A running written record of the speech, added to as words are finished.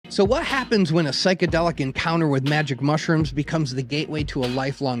So what happens when a psychedelic encounter with magic mushrooms becomes the gateway to a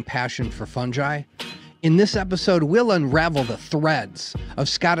lifelong passion for fungi? In this episode, we'll unravel the threads of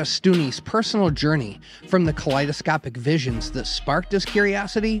Scott Ostuni's personal journey from the kaleidoscopic visions that sparked his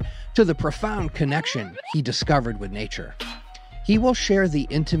curiosity to the profound connection he discovered with nature. He will share the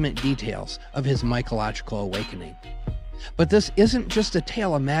intimate details of his mycological awakening. But this isn't just a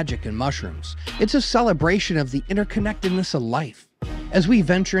tale of magic and mushrooms. It's a celebration of the interconnectedness of life. As we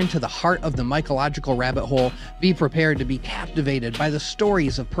venture into the heart of the mycological rabbit hole, be prepared to be captivated by the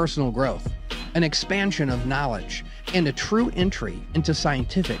stories of personal growth, an expansion of knowledge, and a true entry into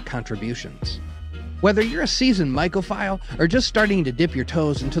scientific contributions. Whether you're a seasoned mycophile or just starting to dip your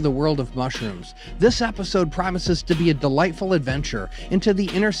toes into the world of mushrooms, this episode promises to be a delightful adventure into the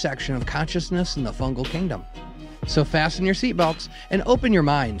intersection of consciousness and the fungal kingdom. So fasten your seatbelts and open your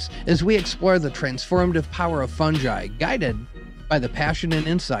minds as we explore the transformative power of fungi, guided by the passion and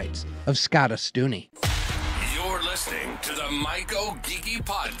insights of Scott Ostuni. You're listening to the MycoGeeky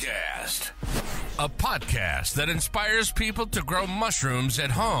Podcast, a podcast that inspires people to grow mushrooms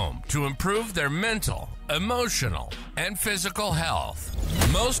at home to improve their mental, emotional, and physical health.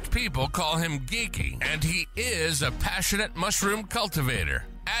 Most people call him geeky, and he is a passionate mushroom cultivator,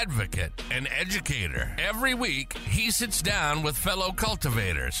 advocate, and educator. Every week, he sits down with fellow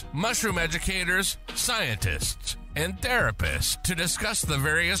cultivators, mushroom educators, scientists, and therapists to discuss the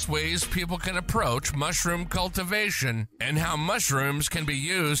various ways people can approach mushroom cultivation and how mushrooms can be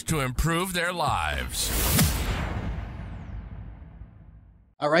used to improve their lives.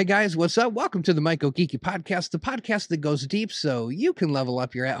 All right, guys, what's up? Welcome to the MycoGeeky Podcast, the podcast that goes deep so you can level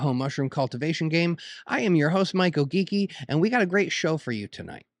up your at-home mushroom cultivation game. I am your host, MycoGeeky, and we got a great show for you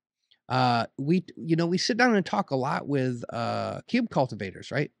tonight. We sit down and talk a lot with cube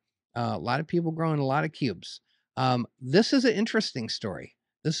cultivators, right? A lot of people growing a lot of cubes. This is an interesting story.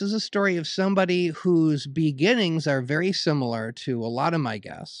 This is a story of somebody whose beginnings are very similar to a lot of my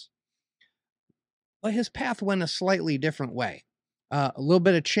guests, but his path went a slightly different way. A little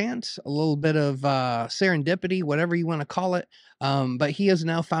bit of chance, a little bit of serendipity, whatever you want to call it. But he has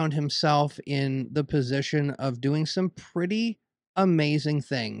now found himself in the position of doing some pretty amazing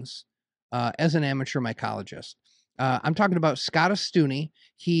things as an amateur mycologist. I'm talking about Scott Ostuni.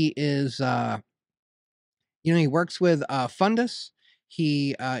 He is, he works with Fundus.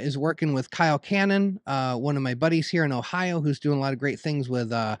 He is working with Canan, one of my buddies here in Ohio, who's doing a lot of great things with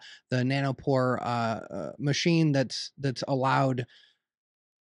the nanopore machine that's allowed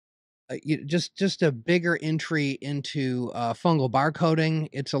just a bigger entry into fungal barcoding.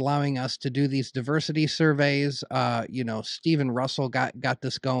 It's allowing us to do these diversity surveys. Stephen Russell got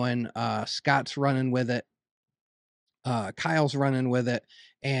this going. Scott's running with it. Kyle's running with it.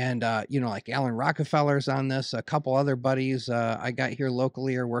 And, like Alan Rockefeller's on this, a couple other buddies I got here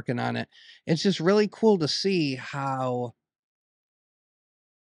locally are working on it. It's just really cool to see how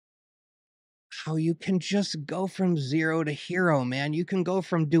you can just go from zero to hero, man. You can go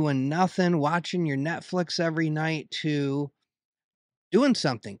from doing nothing, watching your Netflix every night, to doing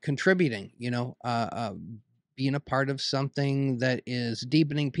something, contributing, being a part of something that is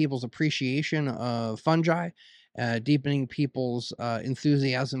deepening people's appreciation of fungi, deepening people's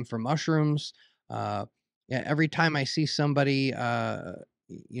enthusiasm for mushrooms. Every time I see somebody,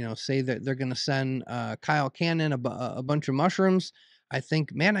 say that they're going to send Kyle Canan a bunch of mushrooms, I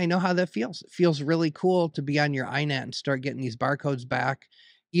think, man, I know how that feels. It feels really cool to be on your iNet and start getting these barcodes back,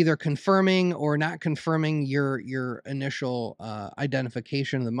 either confirming or not confirming your initial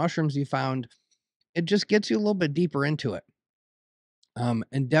identification of the mushrooms you found. It just gets you a little bit deeper into it.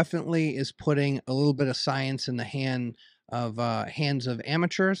 And definitely is putting a little bit of science in the hands of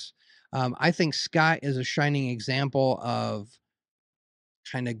amateurs. I think Scott is a shining example of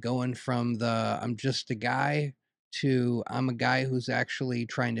kind of going from the I'm just a guy to I'm a guy who's actually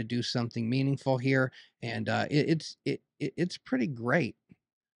trying to do something meaningful here, and it's pretty great.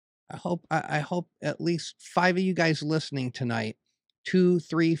 I hope at least 5 of you guys listening tonight, 2,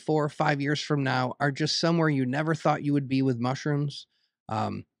 3, 4, 5 years from now, are just somewhere you never thought you would be with mushrooms.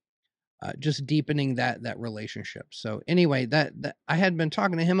 Just deepening that relationship. So anyway, that I had been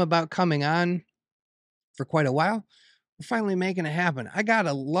talking to him about coming on for quite a while. We're finally making it happen. I got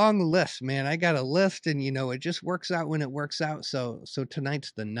a long list, man. I got a list, and it just works out when it works out. So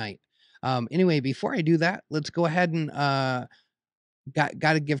tonight's the night. Anyway, before I do that, let's go ahead and got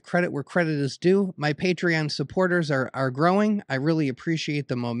to give credit where credit is due. My Patreon supporters are growing. I really appreciate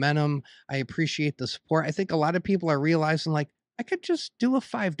the momentum. I appreciate the support. I think a lot of people are realizing, like, I could just do a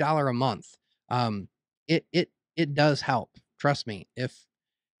 $5 a month. It does help. Trust me.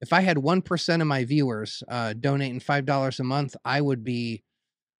 If I had 1% of my viewers donating $5 a month, I would be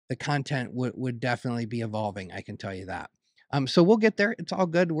the content would definitely be evolving. I can tell you that. So we'll get there. It's all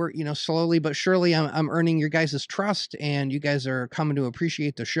good. We're, you know, slowly but surely I'm earning your guys' trust, and you guys are coming to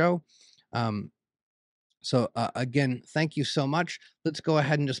appreciate the show. So again, thank you so much. Let's go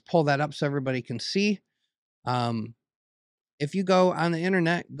ahead and just pull that up so everybody can see. If you go on the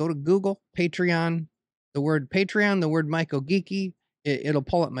internet, go to Google, Patreon, the word MycoGeeky, it'll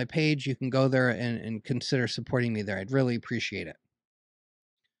pull up my page. You can go there and consider supporting me there. I'd really appreciate it.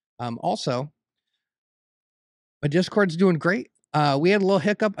 Also, my Discord's doing great. We had a little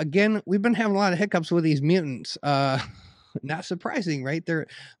hiccup. Again, we've been having a lot of hiccups with these mutants. Not surprising, right? They're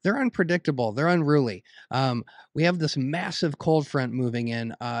unpredictable. They're unruly. We have this massive cold front moving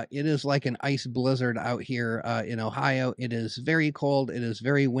in. It is like an ice blizzard out here in Ohio. It is very cold. It is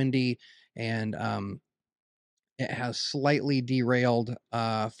very windy, and it has slightly derailed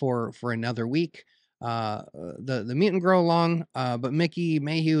for another week. The mutant grow along, but Mickey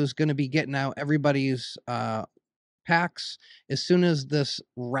Mayhew is going to be getting out everybody's packs as soon as this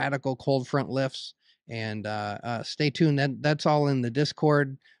radical cold front lifts. And stay tuned. That's all in the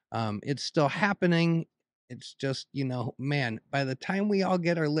Discord. It's still happening. It's just, you know, man, by the time we all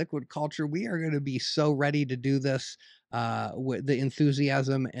get our liquid culture, we are going to be so ready to do this. With the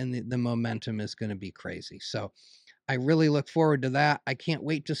enthusiasm and the momentum is going to be crazy. So I really look forward to that. I can't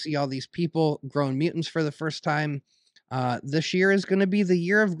wait to see all these people growing mutants for the first time. This year is going to be the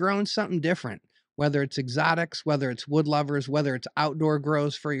year of growing something different, whether it's exotics, whether it's wood lovers, whether it's outdoor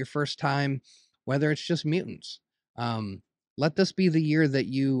grows for your first time, whether it's just mutants. Let this be the year that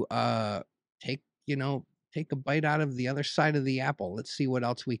you take a bite out of the other side of the apple. Let's see what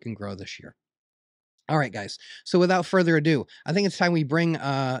else we can grow this year. All right, guys. So without further ado, I think it's time we bring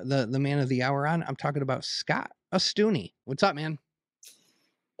the man of the hour on. I'm talking about Scott Ostuni. What's up, man?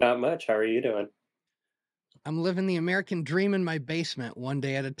 Not much. How are you doing? I'm living the American dream in my basement one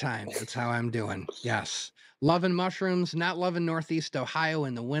day at a time. That's how I'm doing. Yes. Loving mushrooms, not loving Northeast Ohio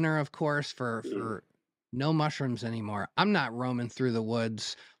in the winter, of course, for no mushrooms anymore. I'm not roaming through the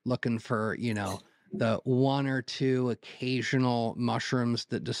woods looking for, you know, the one or two occasional mushrooms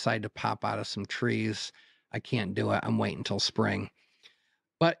that decide to pop out of some trees. I can't do it. I'm waiting until spring.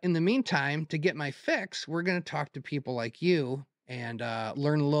 But in the meantime, to get my fix, we're going to talk to people like you and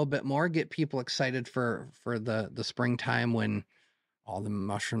learn a little bit more, get people excited for the springtime when all the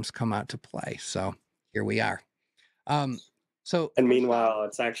mushrooms come out to play. So here we are. And meanwhile,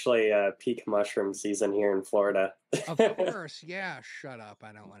 it's actually peak mushroom season here in Florida. Of course. Yeah. Shut up.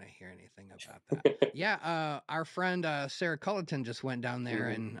 I don't want to hear anything about that. Yeah. Our friend Sarah Culleton just went down there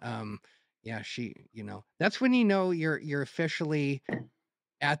and yeah, she, you know, that's when you know you're officially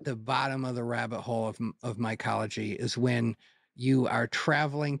at the bottom of the rabbit hole of mycology, is when you are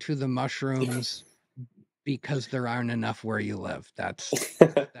traveling to the mushrooms because there aren't enough where you live. That's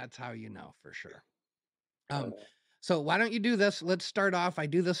how you know for sure. So why don't you do this? Let's start off. I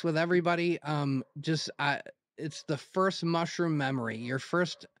do this with everybody. It's the first mushroom memory, your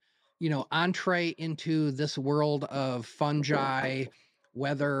first, you know, entree into this world of fungi,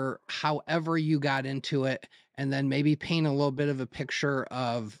 however you got into it, and then maybe paint a little bit of a picture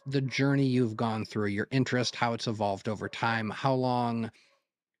of the journey you've gone through, your interest, how it's evolved over time, how long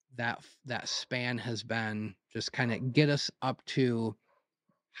that span has been. Just kind of get us up to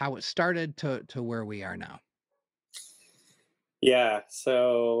how it started to where we are now. Yeah,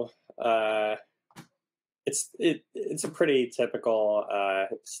 so it's a pretty typical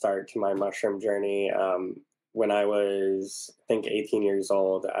start to my mushroom journey. When I was, I think, 18 years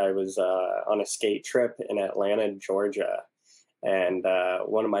old, I was on a skate trip in Atlanta, Georgia. And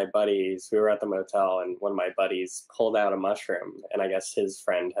one of my buddies, we were at the motel, and one of my buddies pulled out a mushroom, and I guess his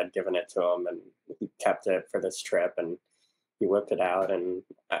friend had given it to him, and he kept it for this trip, and he whipped it out, and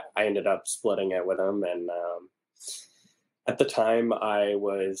I ended up splitting it with him. And at the time, I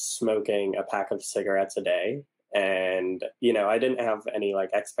was smoking a pack of cigarettes a day, and, you know, I didn't have any,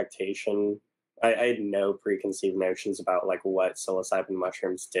 like, expectation. I had no preconceived notions about, like, what psilocybin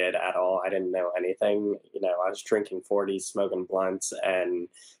mushrooms did at all. I didn't know anything. You know, I was drinking 40s, smoking blunts, and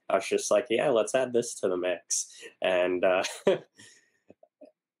I was just like, yeah, let's add this to the mix. And,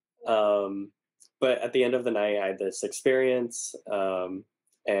 but at the end of the night, I had this experience, and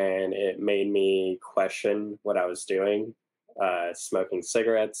it made me question what I was doing, smoking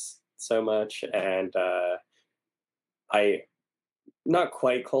cigarettes so much. And I, not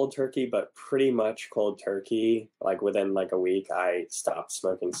quite cold turkey, but pretty much cold turkey. Like within like a week, I stopped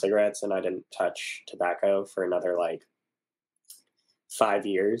smoking cigarettes, and I didn't touch tobacco for another like 5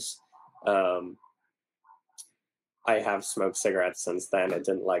 years. I have smoked cigarettes since then. It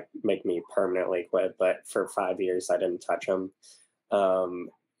didn't like make me permanently quit, but for 5 years I didn't touch them.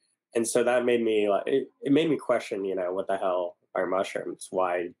 And so that made me like, it made me question, you know, what the hell are mushrooms?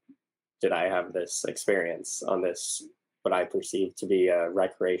 Why did I have this experience on this, what I perceive to be a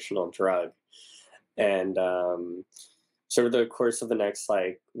recreational drug? And so over the course of the next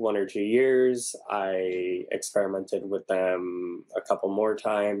like 1 or 2 years, I experimented with them a couple more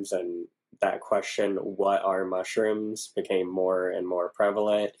times, and that question, what are mushrooms, became more and more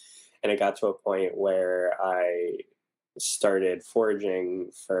prevalent. And it got to a point where I started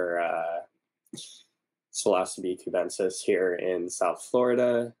foraging for Psilocybin cubensis here in South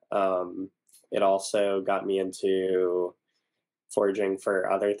Florida. It also got me into foraging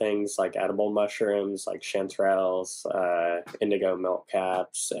for other things like edible mushrooms, like chanterelles, indigo milk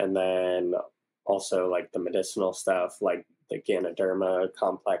caps, and then also like the medicinal stuff, like the Ganoderma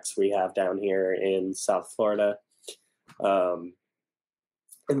complex we have down here in South Florida.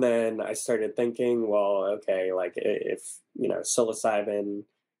 And then I started thinking, well, okay, like if, you know, psilocybin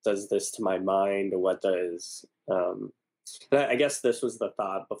does this to my mind, what does, I guess this was the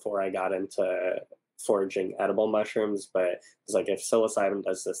thought before I got into foraging edible mushrooms, but it's like, if psilocybin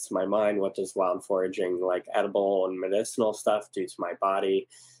does this to my mind, what does wild foraging like edible and medicinal stuff do to my body?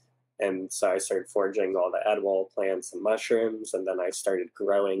 And so I started foraging all the edible plants and mushrooms, and then I started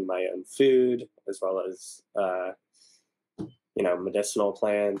growing my own food as well as, you know, medicinal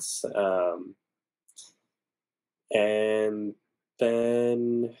plants. And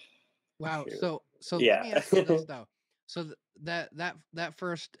then, Wow. So let yeah. me ask you this though. So that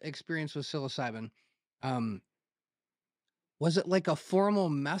first experience with psilocybin, was it like a formal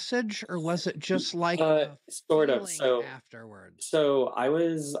message, or was it just like a Sort of. feeling afterwards? So I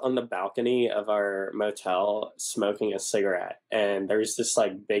was on the balcony of our motel smoking a cigarette, and there's this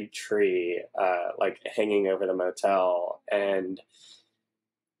like big tree like hanging over the motel, and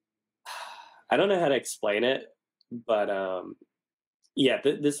I don't know how to explain it, but yeah,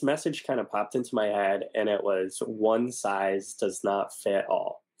 this message kind of popped into my head, and it was, one size does not fit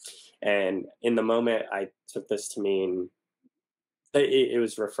all. And in the moment, I took this to mean it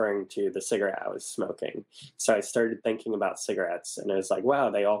was referring to the cigarette I was smoking. So I started thinking about cigarettes, and it was like, wow,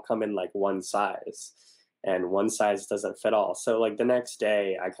 they all come in like one size, and one size doesn't fit all. So like the next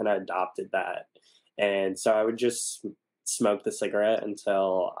day, I kind of adopted that. And so I would just smoke the cigarette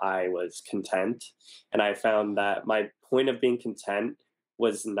until I was content. And I found that my point of being content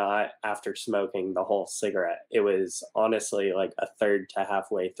was not after smoking the whole cigarette. It was honestly like a third to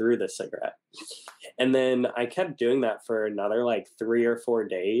halfway through the cigarette. And then I kept doing that for another like 3 or 4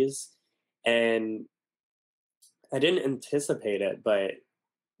 days. And I didn't anticipate it, but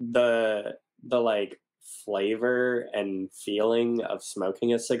the like flavor and feeling of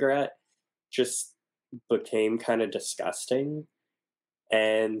smoking a cigarette just became kind of disgusting.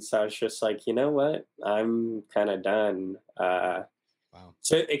 And so I was just like, you know what? I'm kind of done. Wow.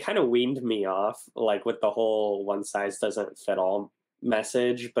 So it kind of weaned me off, like with the whole one size doesn't fit all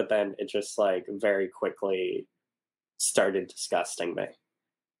message, but then it just like very quickly started disgusting me.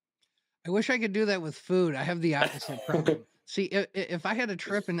 I wish I could do that with food. I have the opposite problem. See, if I had a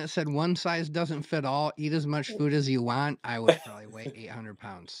trip and it said one size doesn't fit all, eat as much food as you want, I would probably weigh 800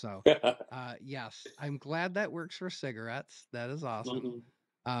 pounds. So, yes, I'm glad that works for cigarettes. That is awesome.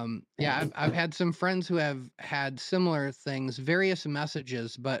 Yeah, I've had some friends who have had similar things, various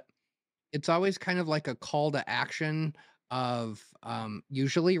messages, but it's always kind of like a call to action of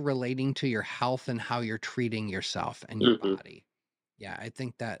usually relating to your health and how you're treating yourself and your body. Yeah, I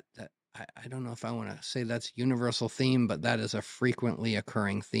think that I don't know if I want to say that's universal theme, but that is a frequently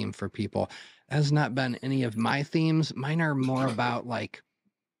occurring theme for people. It has not been any of my themes. Mine are more about like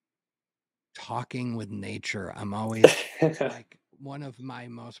talking with nature. I'm always like, one of my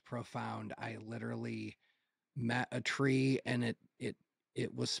most profound, I literally met a tree, and it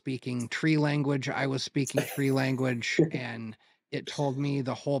was speaking tree language. I was speaking tree language, and it told me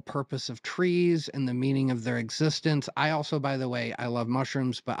the whole purpose of trees and the meaning of their existence. I also, by the way, I love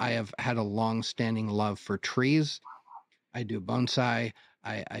mushrooms, but I have had a long-standing love for trees. I do bonsai.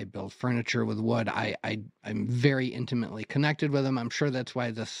 I build furniture with wood. I'm very intimately connected with them. I'm sure that's why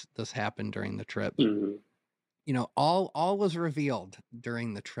this happened during the trip. You know, all was revealed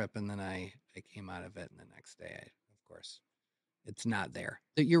during the trip, and then I came out of it, and the next day, of course, it's not there.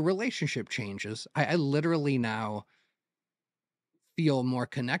 Your relationship changes. I literally now feel more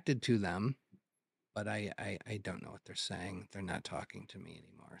connected to them, but I don't know what they're saying. They're not talking to me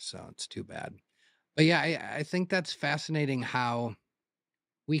anymore, so it's too bad. But yeah, I think that's fascinating how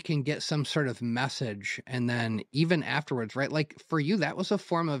we can get some sort of message, and then even afterwards, right? Like for you, that was a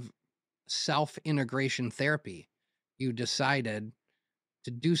form of self-integration therapy. You decided,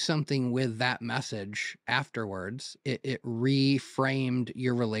 to do something with that message afterwards. It reframed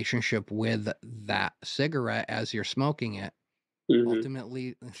your relationship with that cigarette as you're smoking it,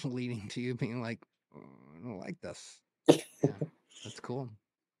 ultimately leading to you being like, oh, I don't like this. Yeah, that's cool.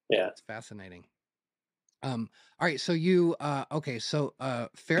 Yeah. It's fascinating. All right, so you okay, so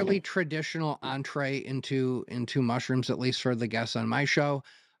fairly traditional entree into mushrooms, at least for the guests on my show.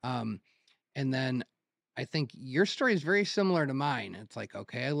 And then I think your story is very similar to mine. It's like,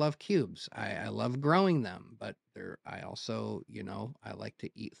 okay, I love cubes. I love growing them, but I also, I like to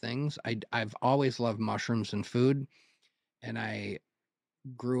eat things. I've always loved mushrooms and food, and I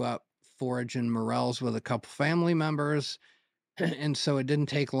grew up foraging morels with a couple family members. And so it didn't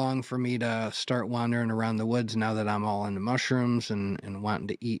take long for me to start wandering around the woods now that I'm all into mushrooms and wanting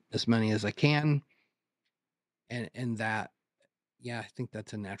to eat as many as I can. And that, yeah, I think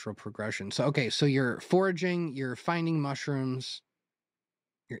that's a natural progression. So, okay, so you're foraging, you're finding mushrooms,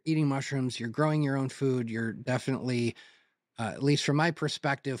 you're eating mushrooms, you're growing your own food. You're definitely, at least from my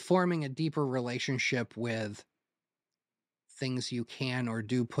perspective, forming a deeper relationship with things you can or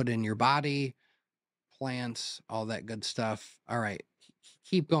do put in your body, plants, all that good stuff. All right,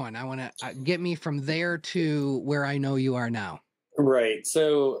 keep going. I want to get me from there to where I know you are now. Right.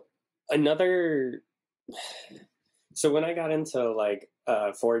 So when I got into like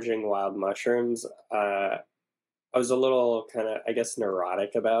foraging wild mushrooms, I was a little kind of, I guess,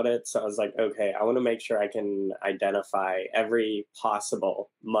 neurotic about it. So I was like, okay, I want to make sure I can identify every possible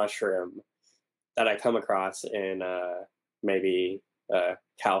mushroom that I come across in maybe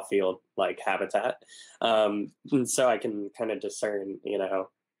cow field like habitat. And so I can kind of discern,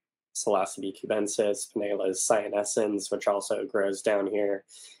 Psilocybe cubensis, Pinellas cyanescens, which also grows down here,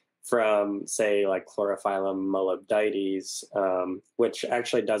 from say like Chlorophyllum molybdites, which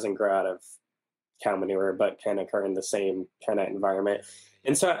actually doesn't grow out of cow manure, but can occur in the same kind of environment.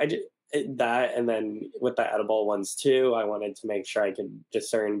 And so that, and then with the edible ones too, I wanted to make sure I could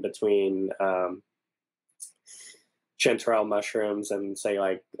discern between chanterelle mushrooms and say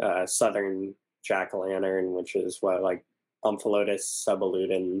like southern jack-o'-lantern, which is what, like Omphaliotis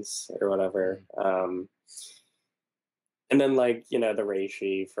subaludens or whatever. And then like, the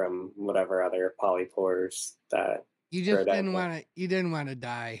reishi from whatever other polypores that you just didn't want to,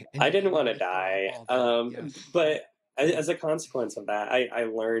 die. I didn't want to die. But as a consequence of that, I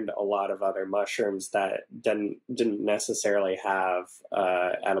learned a lot of other mushrooms that didn't necessarily have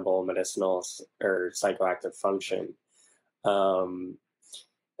edible, medicinal, or psychoactive function. And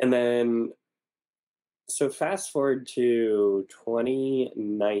then, so fast forward to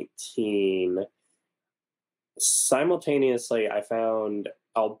 2019, simultaneously, I found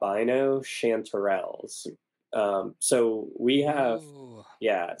albino chanterelles. So we have,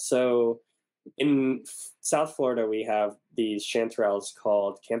 so in South Florida, we have these chanterelles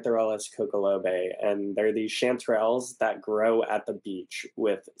called Cantharellus cocolobé, and they're these chanterelles that grow at the beach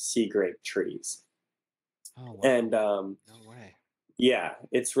with sea grape trees. Oh, wow. And no way. Yeah,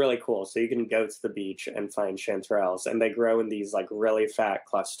 it's really cool. So you can go to the beach and find chanterelles, and they grow in these like really fat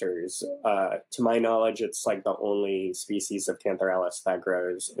clusters. To my knowledge, it's like the only species of Cantharellus that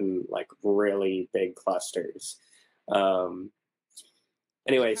grows in like really big clusters.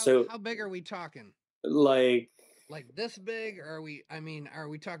 Anyway, so how big are we talking? Like this big? Or are we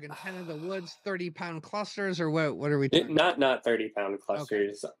talking 10 of the woods, 30-pound clusters, or what are we talking? Not 30-pound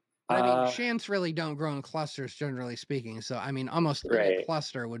clusters. Okay. I mean, shants really don't grow in clusters, generally speaking. So, I mean, almost any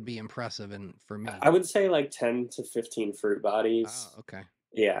cluster would be impressive, and for me, I would say like 10 to 15 fruit bodies. Oh, okay.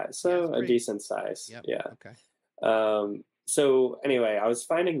 Yeah, so a decent size. Yep. Yeah. Okay. So anyway, I was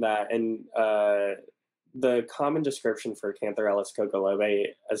finding that, and the common description for Cantharellus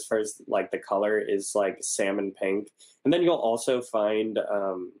cocolobé, as far as like the color, is like salmon pink, and then you'll also find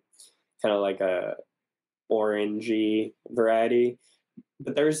kind of like a orangey variety.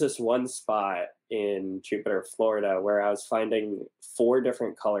 But there's this one spot in Jupiter, Florida, where I was finding 4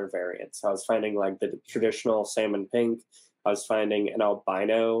 different color variants. I was finding like the traditional salmon pink. I was finding an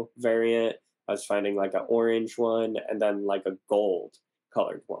albino variant. I was finding like an orange one, and then like a gold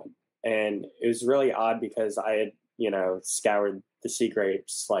colored one. And it was really odd because I had, scoured the sea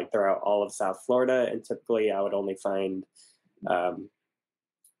grapes like throughout all of South Florida, and typically I would only find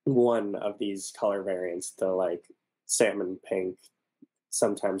one of these color variants, the like salmon pink,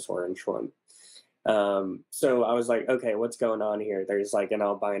 sometimes orange one. So I was like, okay, what's going on here? There's like an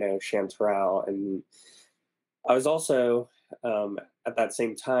albino chanterelle. And I was also, at that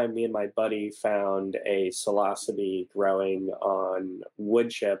same time, me and my buddy found a psilocybe growing on wood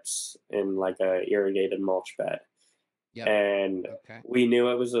chips in like a irrigated mulch bed. Yep. And we knew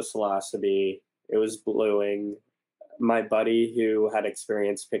it was a psilocybe. It was bluing. my buddy who had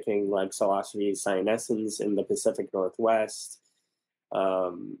experience picking like psilocybe cyanescens in the Pacific Northwest,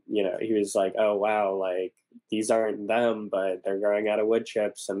 you know, he was like, oh wow, like these aren't them, but they're growing out of wood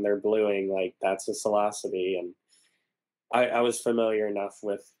chips and they're bluing, like that's a psilocybe. And I was familiar enough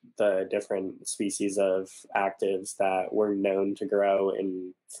with the different species of actives that were known to grow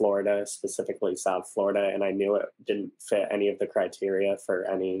in Florida, specifically South Florida, and I knew it didn't fit any of the criteria for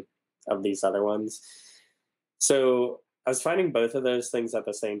any of these other ones. So I was finding both of those things at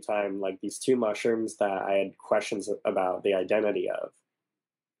the same time, like these two mushrooms that I had questions about the identity of.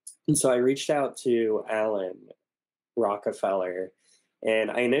 And so I reached out to Alan Rockefeller,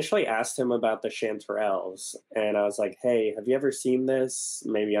 and I initially asked him about the chanterelles. And I was like, hey, have you ever seen this?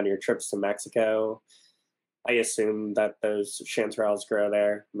 Maybe on your trips to Mexico? I assume that those chanterelles grow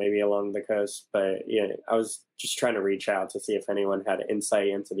there, maybe along the coast. But yeah, I was just trying to reach out to see if anyone had insight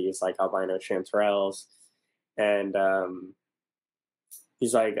into these like albino chanterelles. And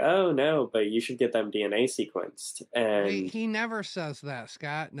he's like, oh, no, but you should get them DNA sequenced. And he never says that,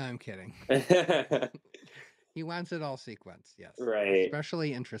 Scott. No, I'm kidding. He wants it all sequenced, yes. Right.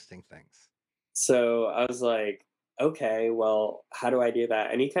 Especially interesting things. So I was like, okay, well, how do I do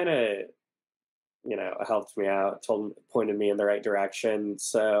that? And he kind of, you know, helped me out, pointed me in the right direction.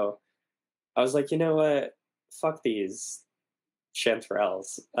 So I was like, you know what? Fuck these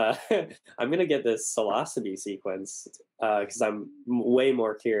chanterelles. I'm going to get this psilocybe sequenced because I'm way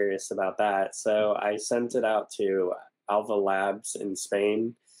more curious about that. So I sent it out to Alva Labs in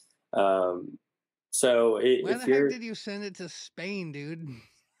Spain. So why the heck did you send it to Spain, dude?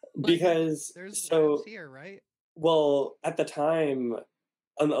 Because there's labs here, right? Well, at the time,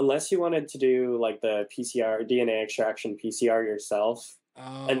 unless you wanted to do like the PCR DNA extraction PCR yourself,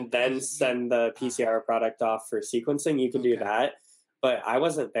 and then send the PCR product off for sequencing, you can do that. But I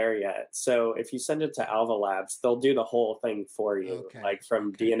wasn't there yet. So if you send it to Alva Labs, they'll do the whole thing for you, like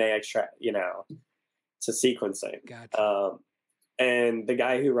from DNA extract, you know, to sequencing. Gotcha. And the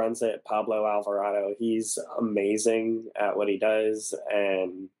guy who runs it, Pablo Alvarado, he's amazing at what he does.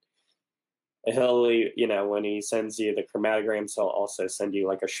 And he'll, you know, when he sends you the chromatograms, he'll also send you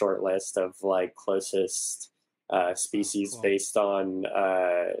like a short list of like closest species based on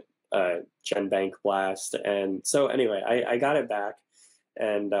GenBank blast. And so anyway, I got it back,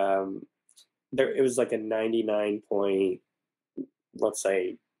 and it was like a 99 point, let's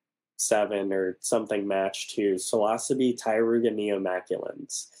say 7 or something match to Psilocybe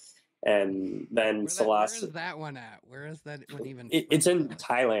𝐦𝐤𝐤𝐤. And then where is that one at? Where is that one even? It's in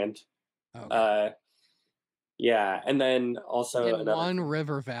Thailand. Okay. Yeah, and then also in one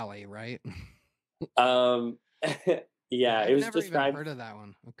river valley, right? Yeah, it was never described. Even heard of that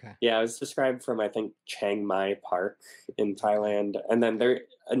one. Okay. Yeah, it was described from I think Chiang Mai Park in Thailand, and then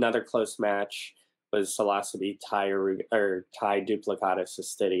another close match was Psilocybe 𝐻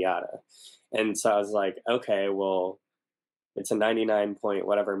cystidiata. And so I was like, okay, well, it's a 99 point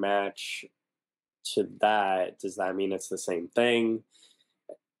whatever match to that. Does that mean it's the same thing?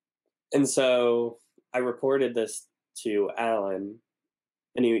 And so I reported this to Alan,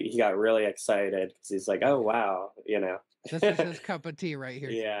 and he got really excited because he's like, oh, wow, you know. This is his cup of tea right here.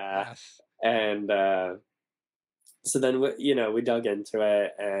 Yeah. Yes. And so then, you know, we dug into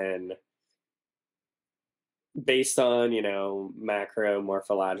it, and based on, you know, macro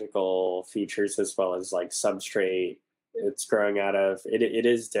morphological features as well as like substrate it's growing out of, it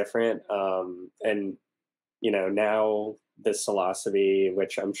is different. And, you know, now this psilocybe,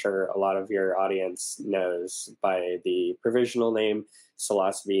 which I'm sure a lot of your audience knows by the provisional name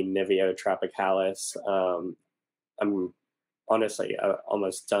Psilocybe niveo-tropicalis. I'm honestly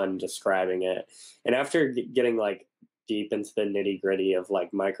almost done describing it. And after getting like deep into the nitty gritty of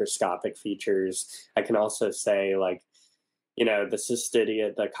like microscopic features, I can also say like, you know, the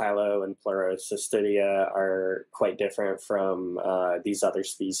cystidia, the chylo and pleurocystidia are quite different from these other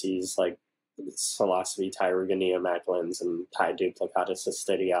species like Psilocybe 𝐦𝐤𝐤𝐤 and 𝐻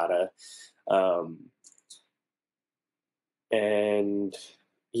cystidiata. And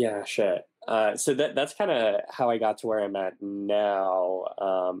yeah, shit. So that's kind of how I got to where I'm at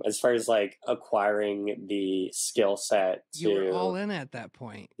now. As far as like acquiring the skill set to, you were all in at that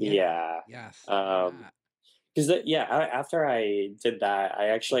point. Yeah. Yes. Because after I did that,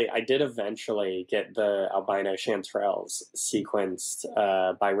 I did eventually get the albino chanterelles sequenced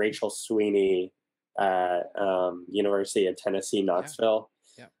by Rachel Sweeney at University of Tennessee, Knoxville,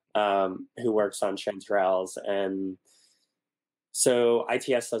 who works on chanterelles. And so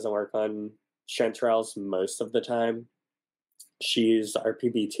ITS doesn't work on chanterelles most of the time. She used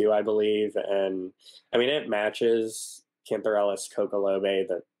RPB2, I believe, and I mean it matches Cantharellus coca lobe,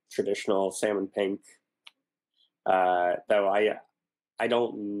 the traditional salmon pink Though I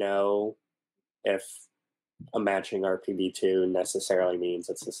don't know if a matching RPB2 necessarily means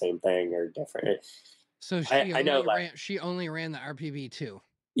it's the same thing or different. So I know, like, she only ran the RPB2.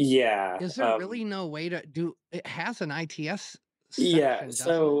 yeah, Is there really no way to do it? Has an ITS yeah. section, doesn't it?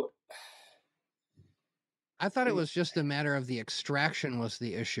 So I thought it was just a matter of the extraction was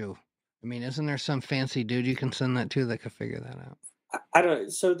the issue. I mean, isn't there some fancy dude you can send that to that could figure that out? I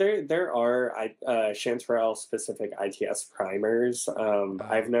don't. So there are chanterelle specific ITS primers.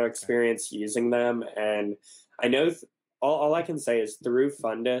 I have no Okay. experience using them, and I know all I can say is through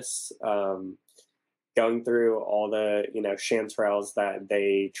Fundus, going through all the chanterelles that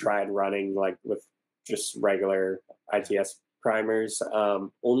they tried running like with just regular ITS primers.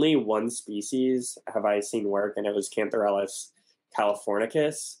 Only one species have I seen work, and it was Cantharellus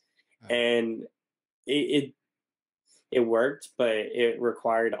californicus, Oh. and it it worked, but it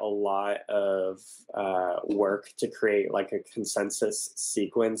required a lot of work to create like a consensus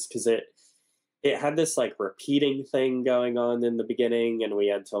sequence because it had this like repeating thing going on in the beginning, and we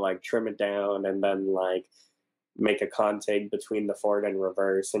had to like trim it down and then like make a config between the forward and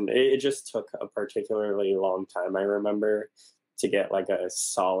reverse, and it just took a particularly long time. I remember to get like a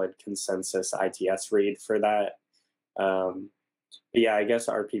solid consensus ITS read for that. But yeah, I guess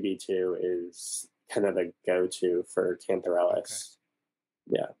RPB2 is kind of the go-to for Cantharellus.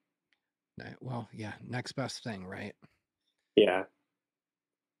 Okay. Yeah. Well, yeah, next best thing, right? Yeah.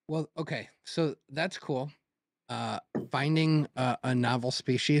 Well, okay, so that's cool. Finding a novel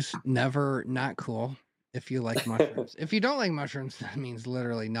species, never not cool if you like mushrooms. If you don't like mushrooms, that means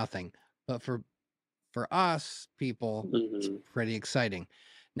literally nothing. But for us people, it's pretty exciting.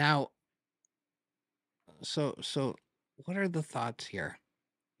 Now, so what are the thoughts here?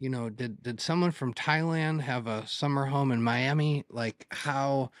 You know, did someone from Thailand have a summer home in Miami? Like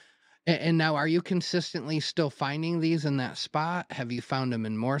how? And now, are you consistently still finding these in that spot? Have you found them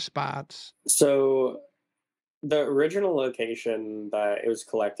in more spots? So the original location that it was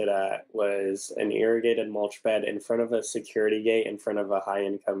collected at was an irrigated mulch bed in front of a security gate in front of a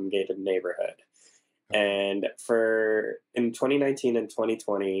high-income gated neighborhood. And in 2019 and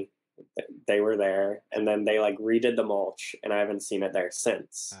 2020, they were there, and then they like redid the mulch, and I haven't seen it there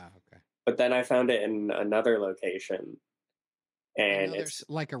since. Okay. But then I found it in another location, and it's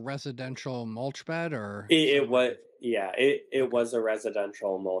like a residential mulch bed, or it was it was a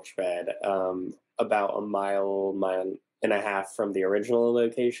residential mulch bed, about a mile and a half from the original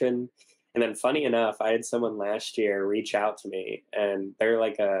location. And then, funny enough, I had someone last year reach out to me, and they're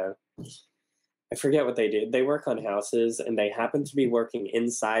like I forget what they do. They work on houses, and they happen to be working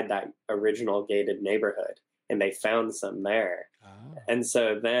inside that original gated neighborhood, and they found some there. Oh. And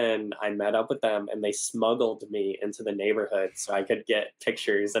so then I met up with them, and they smuggled me into the neighborhood so I could get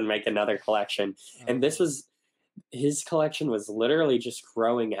pictures and make another collection. Oh. And his collection was literally just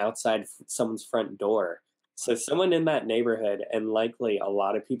growing outside someone's front door. So someone in that neighborhood, and likely a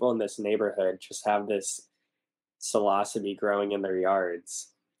lot of people in this neighborhood, just have this psilocybe growing in their yards.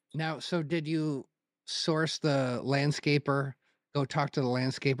 Now, so did you source the landscaper, go talk to the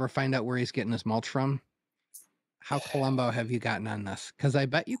landscaper, find out where he's getting his mulch from? How Columbo have you gotten on this? Because I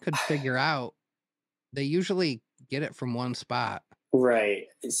bet you could figure out, they usually get it from one spot. Right.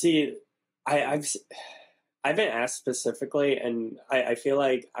 See, I haven't asked specifically, and I feel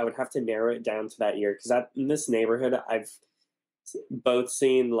like I would have to narrow it down to that year, because in this neighborhood, I've both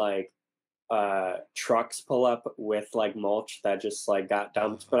seen like trucks pull up with like mulch that just like got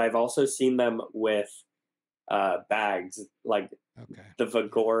dumped, but I've also seen them with bags, like the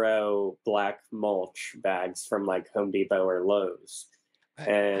Vigoro black mulch bags from like Home Depot or Lowe's.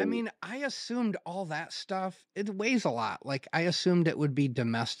 I mean, I assumed all that stuff, it weighs a lot. Like I assumed it would be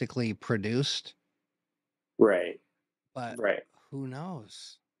domestically produced. Right. But who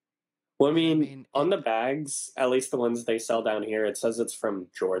knows? Well, I mean on the bags, at least the ones they sell down here, it says it's from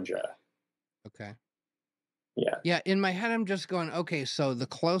Georgia. Okay. Yeah. Yeah, in my head, I'm just going, okay, so the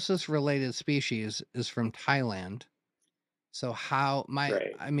closest related species is from Thailand. So how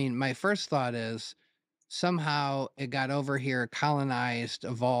my first thought is somehow it got over here, colonized,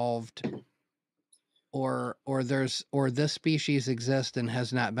 evolved, or this species exists and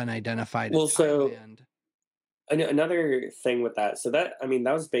has not been identified in Thailand. Another thing with that, so that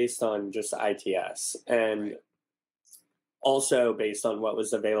was based on just ITS, and also based on what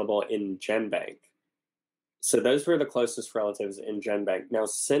was available in GenBank. So those were the closest relatives in GenBank. Now,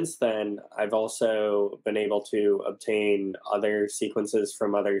 since then, I've also been able to obtain other sequences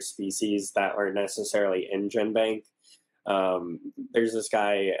from other species that aren't necessarily in GenBank. There's this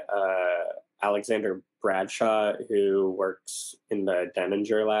guy, Alexander Bradshaw, who works in the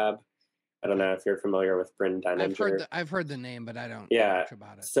Denninger lab, I don't know if you're familiar with Bryn Denninger. I've heard the name, but I don't know Yeah. much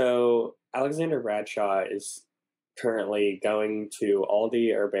about it. So Alexander Bradshaw is currently going to all the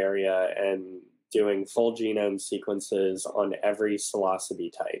herbaria and doing full genome sequences on every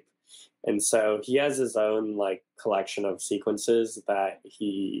psilocybe type. And so he has his own like collection of sequences that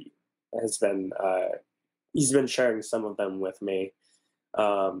he has been he's been sharing some of them with me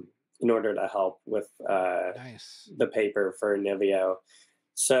in order to help with the paper for Niveo.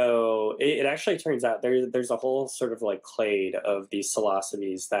 So it actually turns out there's a whole sort of like clade of these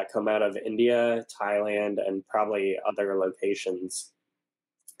psilocybes that come out of India, Thailand, and probably other locations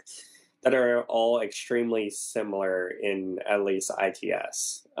that are all extremely similar in at least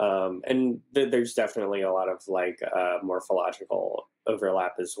ITS. And there's definitely a lot of like morphological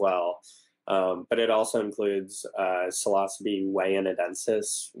overlap as well. But it also includes Psilocybe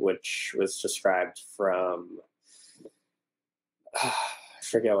weyanadensis, which was described from, I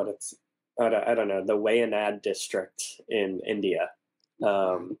forget what it's, I don't know, the Wayanad district in India.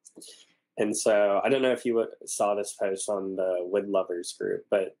 And so I don't know if you saw this post on the Wood Lovers group,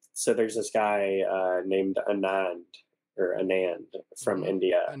 but so there's this guy named Anand from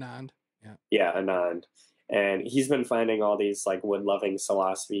India. Anand, yeah. Yeah, Anand. And he's been finding all these like wood-loving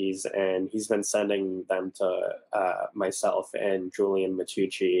psilocybes, and he's been sending them to myself and Julian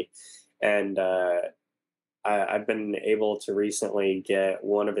Matucci. And I've been able to recently get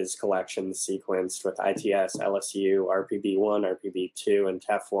one of his collections sequenced with ITS, LSU, RPB1, RPB2, and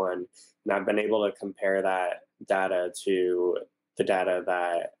TEF1. And I've been able to compare that data to the data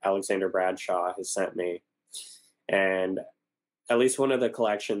that Alexander Bradshaw has sent me. And at least one of the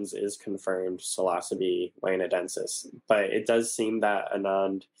collections is confirmed Psilocybe weyanadensis. But it does seem that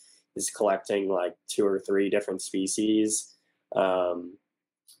Anand is collecting like 2 or 3 different species.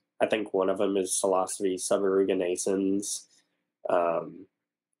 I think one of them is Psilocybe subaruginascens,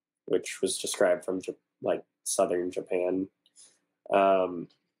 which was described from like southern Japan.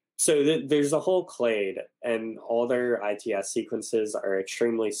 So there's a whole clade, and all their ITS sequences are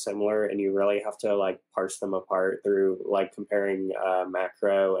extremely similar, and you really have to like parse them apart through like comparing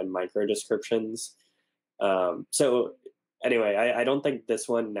macro and micro descriptions. So anyway, I don't think this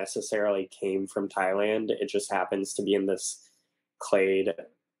one necessarily came from Thailand. It just happens to be in this clade,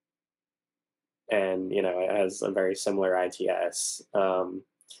 and you know, it has a very similar ITS.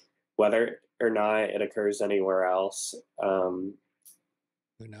 Whether or not it occurs anywhere else,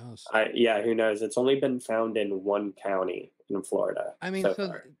 who knows? Who knows? It's only been found in one county in Florida. I mean,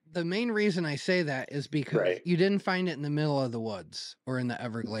 so the main reason I say that is because you didn't find it in the middle of the woods or in the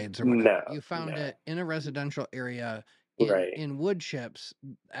Everglades or whatever. You found it in a residential area in wood chips.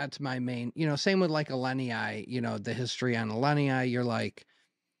 That's my main, you know, same with like Elenii, you know, the history on Elenii. You're like,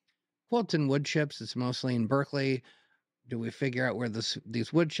 well, it's in wood chips. It's mostly in Berkeley. Do we figure out where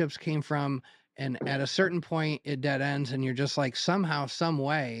these wood chips came from? And at a certain point, it dead ends, and you're just like, somehow, some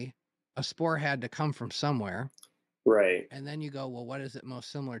way, a spore had to come from somewhere. Right. And then you go, well, what is it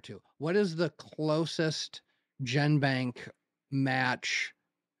most similar to? What is the closest GenBank match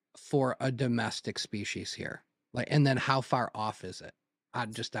for a domestic species here? Like, and then how far off is it?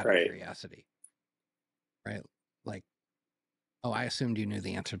 Just out of curiosity. Right. Like, oh, I assumed you knew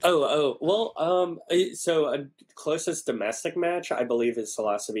the answer to well, so a closest domestic match, I believe, is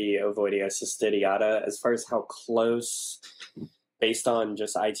Psilocybe ovoidea As far as how close, based on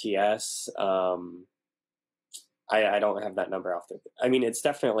just ITS, I don't have that number off the. I mean, it's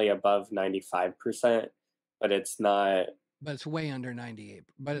definitely above 95%, but it's not. But it's way under 98.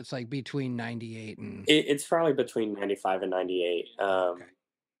 But it's like between 98 and. It's probably between 95 and 98. Okay.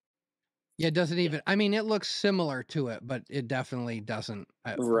 Yeah, it doesn't even. I mean, it looks similar to it, but it definitely doesn't.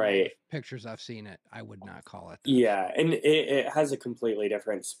 Pictures I've seen it, I would not call it that. Yeah, and it has a completely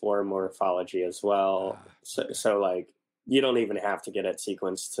different spore morphology as well. So like, you don't even have to get it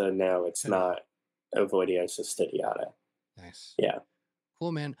sequenced to know it's not Ovoidea cystidiata. Nice. Yeah.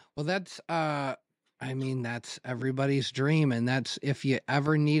 Cool, man. Well, that's I mean, that's everybody's dream, and that's if you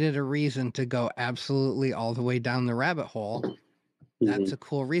ever needed a reason to go absolutely all the way down the rabbit hole. That's a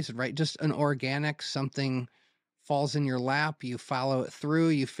cool reason, right? Just an organic, something falls in your lap, you follow it through,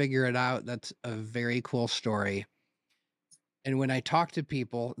 you figure it out. That's a very cool story. And when I talk to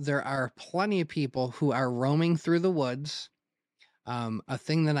people, there are plenty of people who are roaming through the woods. A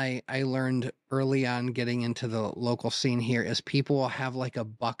thing that I learned early on getting into the local scene here is people will have like a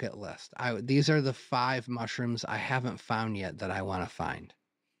bucket list. These are the 5 mushrooms I haven't found yet that I want to find.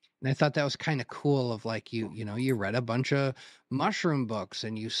 And I thought that was kind of cool of like, you know, you read a bunch of mushroom books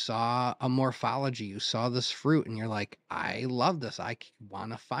and you saw a morphology, you saw this fruit and you're like, I love this. I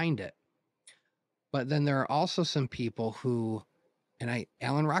want to find it. But then there are also some people who, and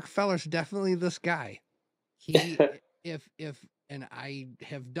Alan Rockefeller's definitely this guy. He, if, and I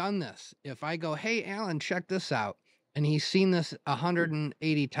have done this, if I go, hey, Alan, check this out, and he's seen this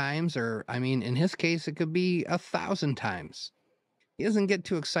 180 times, or, I mean, in his case, it could be 1,000 times. He doesn't get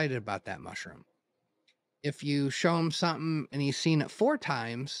too excited about that mushroom. If you show him something and he's seen it 4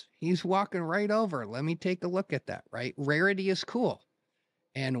 times, he's walking right over. Let me take a look at that, right? Rarity is cool.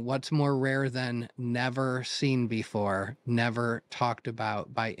 And what's more rare than never seen before, never talked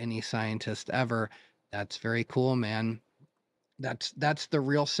about by any scientist ever? That's very cool, man. That's the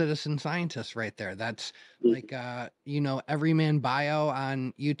real citizen scientist right there. That's like, Everyman Bio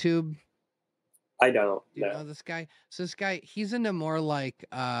on YouTube. I don't. Do you know this guy? So this guy, he's into more like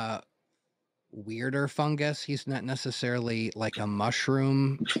weirder fungus. He's not necessarily like a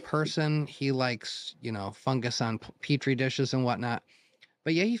mushroom person. He likes, fungus on petri dishes and whatnot.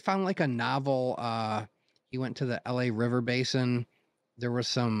 But yeah, he found like a novel. He went to the LA River Basin. There was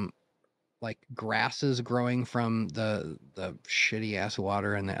some like grasses growing from the shitty ass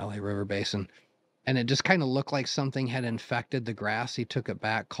water in the LA River Basin. And it just kind of looked like something had infected the grass. He took it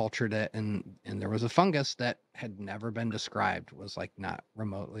back, cultured it, and there was a fungus that had never been described. It was like not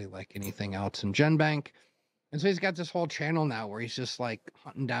remotely like anything else in GenBank. And so he's got this whole channel now where he's just like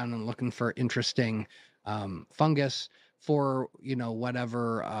hunting down and looking for interesting fungus for,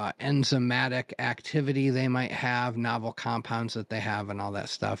 whatever enzymatic activity they might have, novel compounds that they have, and all that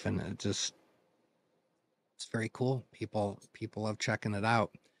stuff. And it's very cool. People love checking it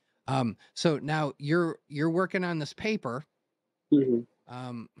out. So now you're working on this paper. Mm-hmm.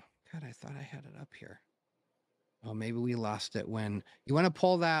 God, I thought I had it up here. Oh, maybe we lost it when you want to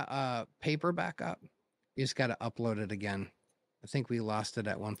pull that paper back up. You just got to upload it again. I think we lost it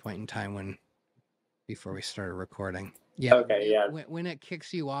at one point in time before we started recording. Yeah. Okay. When it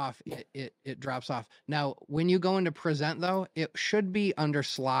kicks you off, it drops off. Now, when you go into present though, it should be under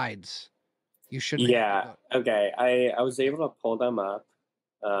slides. You should. Yeah. Okay. I was able to pull them up.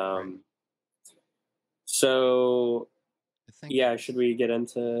 Right. So should we get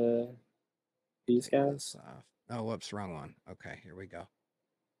into these guys? Oh, whoops, wrong one. Okay, here we go.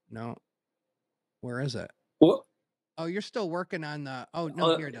 No, where is it? What? Oh, you're still working on the. Oh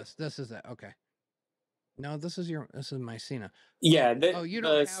no, here it is. This is it. Okay. No, this is Mycena. Yeah, the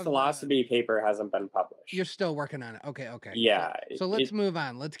psilocybin paper hasn't been published. You're still working on it. Okay. Yeah. So let's move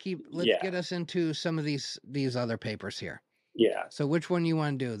on. Let's get us into some of these other papers here. Yeah. So which one you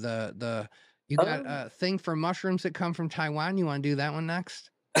want to do? You got a thing for mushrooms that come from Taiwan. You want to do that one next?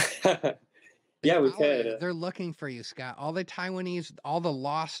 Yeah, we could. They're looking for you, Scott. All the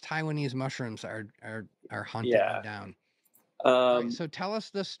lost Taiwanese mushrooms are hunting you down. Right, so tell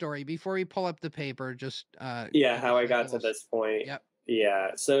us the story before we pull up the paper. Just how I got to this point. Yep.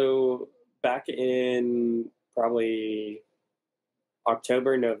 Yeah. So back in probably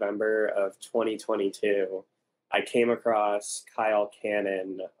October, November of 2022, I came across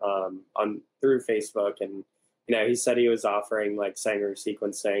Canan through Facebook, and he said he was offering like Sanger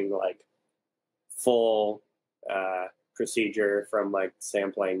sequencing, like full procedure from like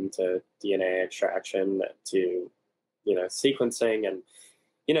sampling to DNA extraction to sequencing. And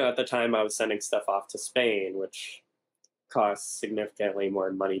at the time I was sending stuff off to Spain, which costs significantly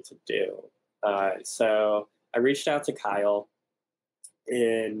more money to do. So I reached out to Kyle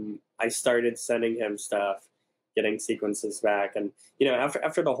and I started sending him stuff, getting sequences back. And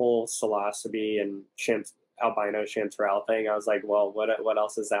after the whole psilocybin and albino chanterelle thing, I was like, well, what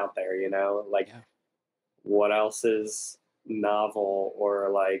else is out there? What else is novel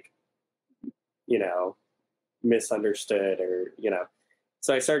or like misunderstood, or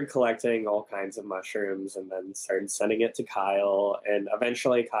so I started collecting all kinds of mushrooms and then started sending it to Kyle, and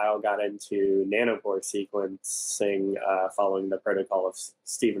eventually Kyle got into nanopore sequencing following the protocol of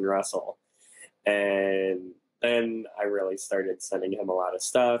Stephen Russell. And then I really started sending him a lot of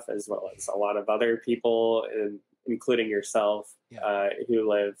stuff, as well as a lot of other people, including yourself, who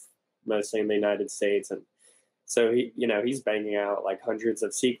live mostly in the United States. And so he's banging out like hundreds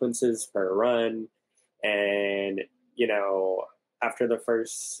of sequences per run. And, after the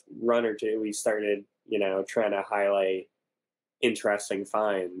first run or two, we started, trying to highlight interesting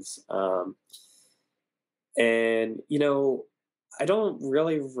finds. And, I don't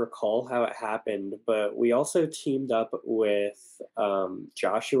really recall how it happened, but we also teamed up with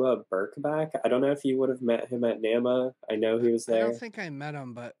Joshua Birkback. I don't know if you would have met him at NAMA. I know he was there. I don't think I met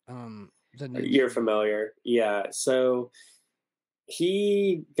him, but you're familiar. Yeah. So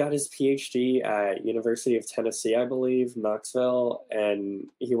he got his PhD at University of Tennessee, I believe, Knoxville, and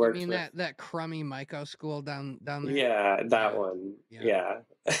he worked. You mean that crummy Myco school down there? Yeah, that one. Yeah.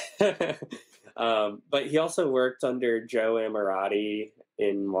 But but he also worked under Joe Emirati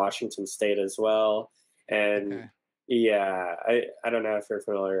in Washington State as well. And Okay. yeah, I don't know if you're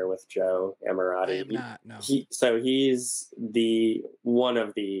familiar with Joe Emirati. I am not, no. He's one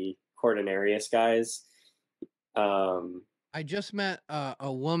of the Cordonarius guys. I just met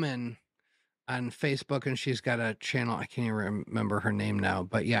a woman on Facebook, and she's got a channel. I can't even remember her name now,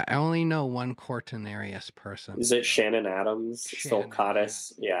 but yeah, I only know one Cortinarius person. Is it Shannon Adams?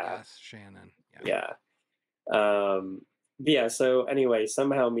 Sulcatus? Yeah. Yes, Shannon. Yeah. Yeah. So anyway,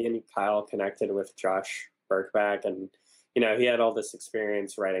 somehow me and Kyle connected with Josh Birkback, and he had all this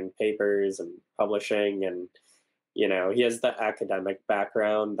experience writing papers and publishing, and he has the academic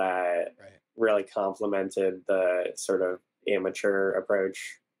background that really complemented the sort of amateur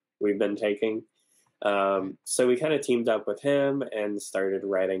approach we've been taking. So we kind of teamed up with him and started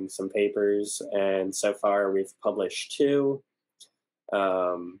writing some papers, and so far we've published 2,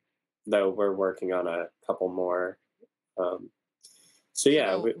 though we're working on a couple more. So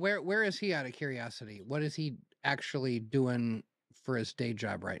yeah. Where is he, out of curiosity? What is he actually doing for his day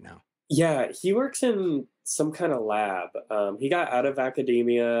job right now? Yeah, he works in some kind of lab. He got out of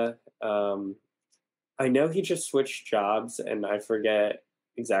academia. I know he just switched jobs, and I forget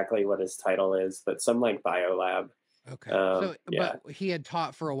exactly what his title is, but some like bio lab. Okay. But he had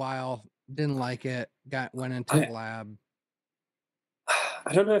taught for a while, didn't like it, went into the lab.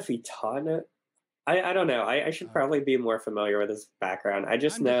 I don't know if he taught it. I don't know. I should probably be more familiar with his background. I'm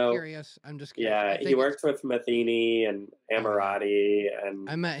just curious. Yeah, he worked with Matheny and Emirati, and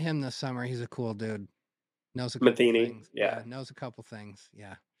I met him this summer. He's a cool dude. Knows a couple things. Yeah, knows a couple things.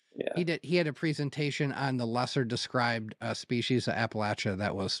 Yeah. Yeah. He had a presentation on the lesser described species of Appalachia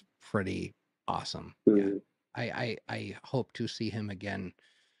that was pretty awesome. Mm-hmm. Yeah. I hope to see him again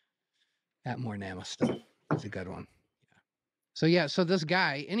at more NAMA stuff. It's a good one. So this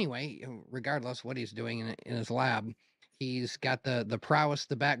guy, anyway, regardless what he's doing in his lab, he's got the prowess,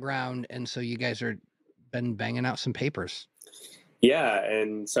 the background, and so you guys are been banging out some papers. Yeah,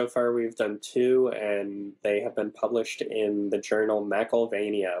 and so far we've done 2, and they have been published in the journal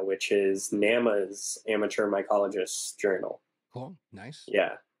MycoLogY, which is NAMA's amateur mycologist journal. Cool, nice.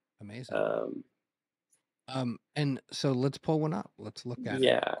 Yeah, amazing. And so let's pull one up. Let's look at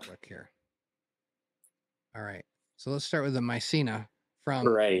it quick here. All right. So let's start with the mycena from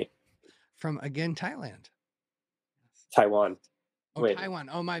again Thailand. Taiwan. Oh, Wait. Taiwan.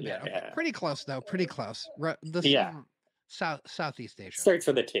 Oh, my bad. Okay. Pretty close though. Pretty close. Southeast Asia. Starts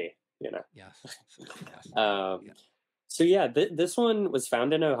with a T. Yes. So yeah, this one was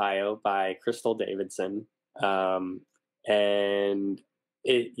found in Ohio by Crystal Davidson, and Kyle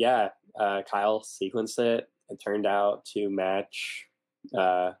sequenced it. It turned out to match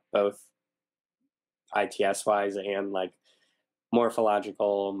both ITS wise and like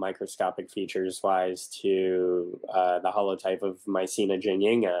morphological microscopic features wise to the holotype of Mycena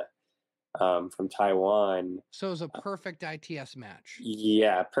𝐥𝐤𝐤 from Taiwan. So it was a perfect ITS match.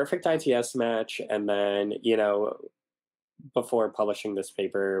 Yeah, perfect ITS match. And then, before publishing this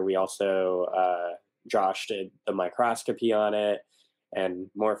paper, we also Josh did the microscopy on it, and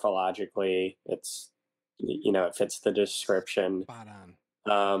morphologically it's it fits the description. Spot on.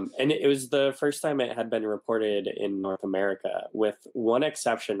 And it was the first time it had been reported in North America, with one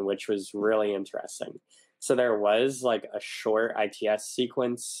exception, which was really interesting. So there was like a short ITS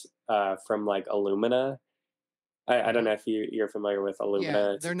sequence from like Illumina. I don't know if you're familiar with Illumina.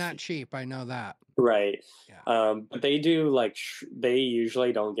 Yeah, they're not cheap. I know that. Right. Yeah. But they do they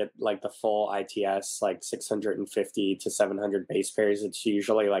usually don't get like the full ITS, like 650 to 700 base pairs. It's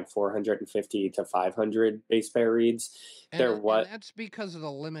usually like 450 to 500 base pair reads. And that's because of the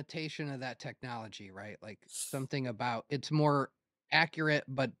limitation of that technology, right? Like something about it's more accurate,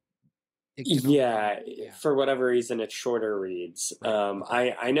 but for whatever reason, it's shorter reads.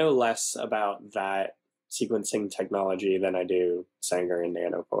 Right. I know less about that sequencing technology than I do Sanger and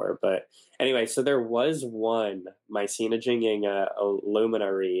Nanopore. But anyway, so there was one Mycena 𝐥𝐤𝐤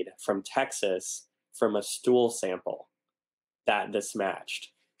Illumina read from Texas from a stool sample that this matched.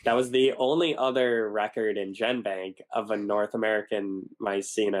 That was the only other record in GenBank of a North American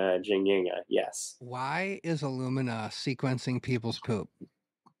Mycena 𝐥𝐤𝐤. Yes. Why is Illumina sequencing people's poop?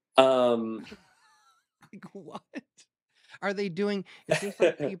 Like what? Are they doing? Is this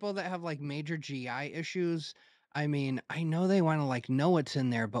like people that have like major GI issues? I mean, I know they want to like know what's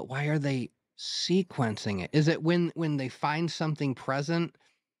in there, but why are they sequencing it? Is it when they find something present?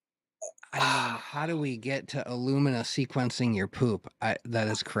 I mean, how do we get to Illumina sequencing your poop? That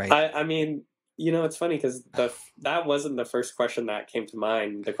is crazy. I mean, it's funny because that wasn't the first question that came to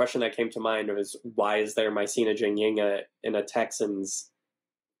mind. The question that came to mind was, why is there Mycena 𝐥𝐤𝐤 in a Texan's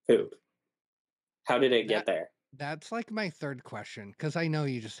poop? How did it That get there? that's like my third question, because I know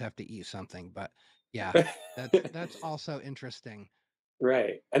you just have to eat something, but yeah, that's also interesting.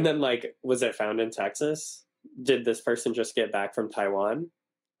 Right. And then, like, was it found in Texas? Did this person just get back from Taiwan?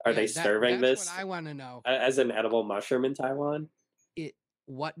 Are Yeah, they serving that's what this I want to know. as an edible mushroom in Taiwan? It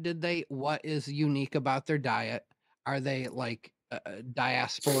what is unique about their diet? Are they like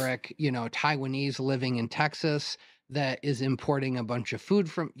diasporic, Taiwanese living in Texas that is importing a bunch of food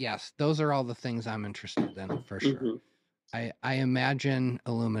from? Yes, those are all the things I'm interested in for sure. Hmm. I imagine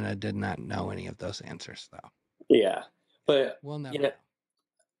Illumina did not know any of those answers though. Yeah. But, We'll you never know, know.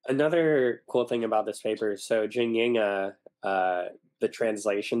 another cool thing about this paper, so 𝐥𝐤𝐤, the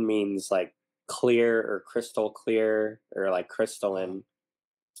translation means like clear or crystal clear or like crystalline.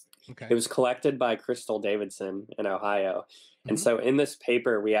 Okay. It was collected by Crystal Davidson in Ohio. And Mhm. so in this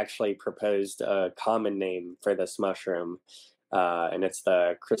paper, we actually proposed a common name for this mushroom, and it's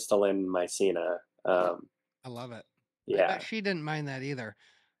the crystalline mycena. I love it. I bet Yeah, she didn't mind that either.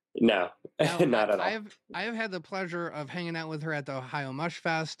 no, Now, not at all. I have had the pleasure of hanging out with her at the Ohio Mush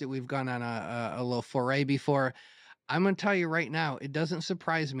Fest. We've gone on a little foray before. I'm gonna tell you right now, it doesn't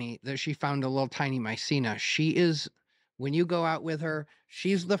surprise me that she found a little tiny mycena. She is, when you go out with her,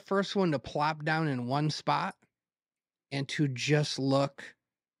 she's the first one to plop down in one spot and to just look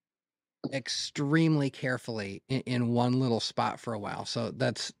extremely carefully in one little spot for a while. So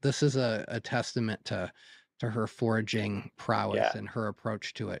this is a testament to her foraging prowess Yeah. and her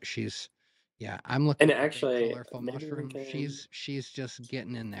approach to it. Yeah, I'm looking And at the big actually, colorful maybe we mushroom. can. She's just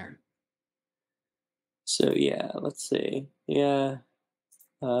getting in there. So yeah, let's see. Yeah,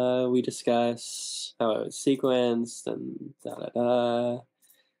 we discuss how it was sequenced and da da da.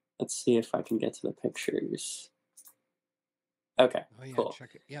 Let's see if I can get to the pictures. Okay, Oh yeah, cool.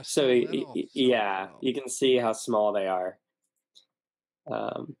 check it. Yeah, So so little, so yeah, little. you can see how small they are.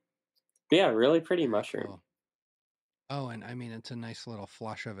 But yeah, really pretty Very mushroom. cool. Oh, and I mean, it's a nice little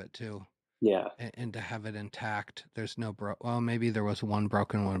flush of it too. Yeah, And to have it intact, there's no well, maybe there was one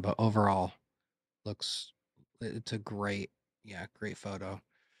broken one, but overall it's a great, yeah, great photo.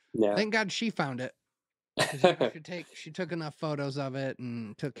 yeah. Thank God she found it. Because she took enough photos of it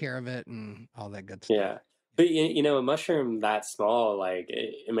and took care of it and all that good stuff. Yeah. But a mushroom that small, like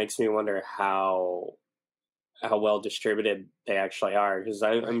it makes me wonder how well distributed they actually are, because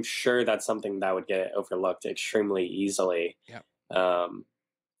I'm Right. sure that's something that would get overlooked extremely easily. Yep.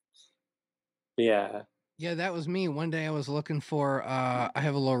 Yeah. Yeah, that was me. One day I was looking for I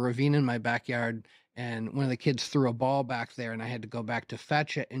have a little ravine in my backyard and one of the kids threw a ball back there and I had to go back to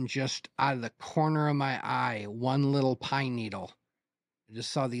fetch it, and just out of the corner of my eye, one little pine needle. I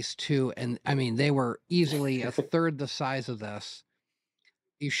just saw these two, and I mean they were easily a third the size of this.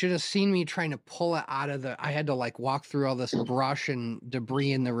 You should have seen me trying to pull it out of I had to like walk through all this brush and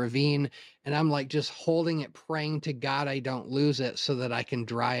debris in the ravine. And I'm like just holding it, praying to God I don't lose it so that I can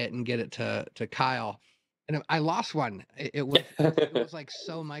dry it and get it to Kyle. And I lost one. It was like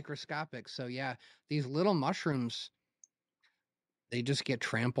so microscopic. So yeah, these little mushrooms, they just get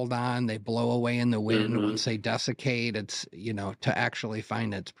trampled on. They blow away in the wind Hmm. once they desiccate. It's, to actually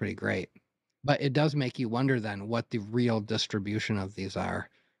find it's pretty great. But it does make you wonder then what the real distribution of these are.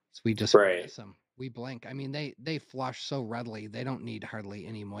 So we just Right. miss them. We blink. I mean, they flush so readily. They don't need hardly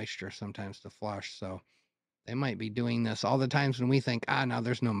any moisture sometimes to flush. So they might be doing this all the times when we think, no,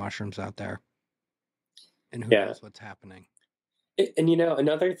 there's no mushrooms out there. And who Yeah. knows what's happening. And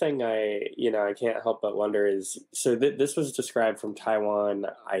another thing I can't help but wonder is, so this was described from Taiwan.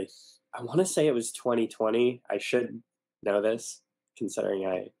 I want to say it was 2020. I should know this considering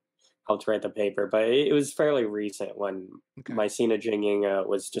I helped write the paper, but it was fairly recent when Okay. Mycena 𝐥𝐤𝐤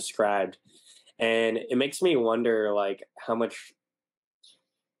was described, and it makes me wonder like how much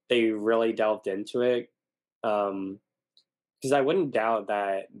they really delved into it. Because I wouldn't doubt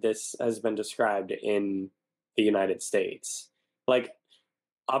that this has been described in the United States. Like,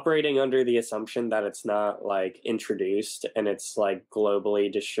 operating under the assumption that it's not like introduced and it's like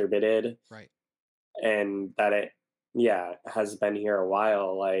globally distributed, Right. and that it, yeah, has been here a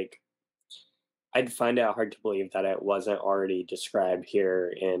while, like I'd find it hard to believe that it wasn't already described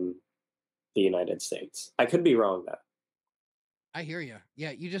here in the United States. I could be wrong though. I hear you.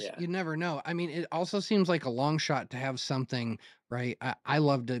 Yeah, Yeah. you never know. I mean, it also seems like a long shot to have something, right? I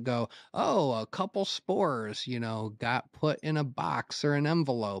love to go, oh, a couple spores, got put in a box or an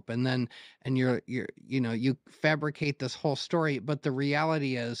envelope, and then you fabricate this whole story. But the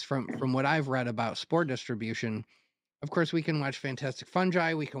reality is, from what I've read about spore distribution, of course, we can watch Fantastic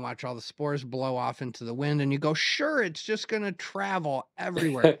Fungi, we can watch all the spores blow off into the wind, and you go, sure, it's just gonna travel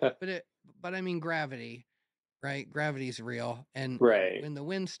everywhere. But I mean gravity. right? Gravity's real. And Right. when the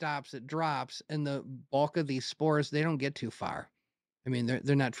wind stops, it drops. And the bulk of these spores, they don't get too far. I mean,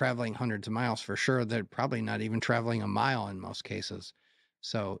 they're not traveling hundreds of miles for sure. They're probably not even traveling a mile in most cases.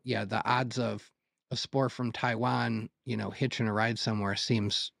 So yeah, the odds of a spore from Taiwan, hitching a ride somewhere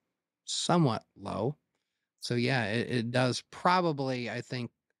seems somewhat low. So yeah, it does probably, I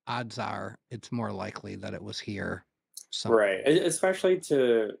think odds are it's more likely that it was here. Right. Especially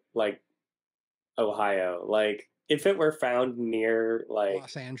to like Ohio. Like if it were found near like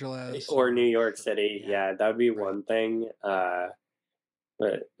Los Angeles or New York City, yeah, yeah, that would be right. one thing.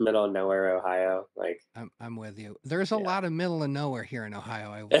 But middle of nowhere, Ohio, like I'm with you. There's a lot of middle of nowhere here in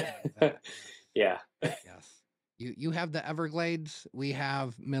Ohio. I will tell you that. Yeah. Yes. You have the Everglades, we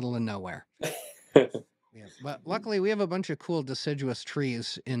have middle of nowhere. Yeah, but luckily we have a bunch of cool deciduous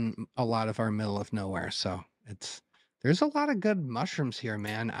trees in a lot of our middle of nowhere, so there's a lot of good mushrooms here,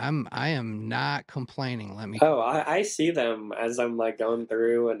 man. I am not complaining. Let me. Oh, I see them as I'm like going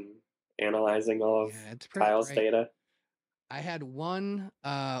through and analyzing all of it's pretty Kyle's great. data. I had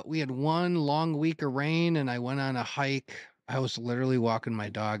we had one long week of rain and I went on a hike. I was literally walking my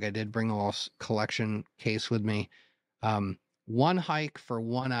dog. I did bring a little collection case with me. One hike for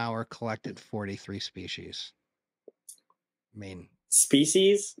 1 hour collected 43 species. I mean,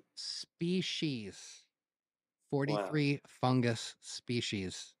 species? 43 fungus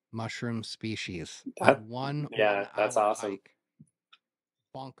species, mushroom species. That, one that's awesome. Hike.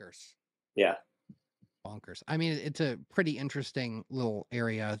 Bonkers. Yeah. Bonkers. I mean, it's a pretty interesting little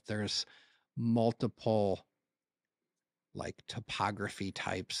area. There's multiple like topography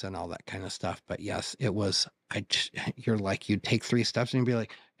types and all that kind of stuff. But yes, it was, you're like, you'd take 3 steps and you'd be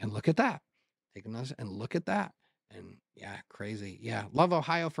like, and look at that. Take another and look at that. And yeah, crazy. Yeah. Love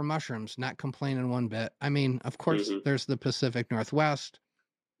Ohio for mushrooms. Not complaining one bit. I mean, of course, there's the Pacific Northwest.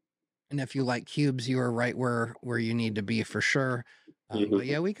 And if you like cubes, you are right where you need to be for sure. But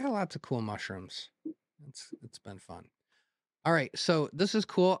yeah, we got lots of cool mushrooms. It's been fun. All right. So this is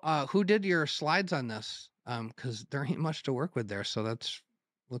cool. Who did your slides on this? Because there ain't much to work with there. So that's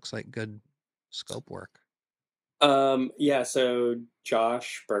looks like good scope work. Yeah, so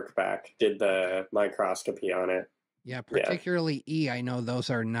Josh Birkback did the microscopy on it. Yeah, particularly E. I know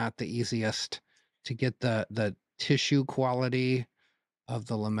those are not the easiest to get the tissue quality of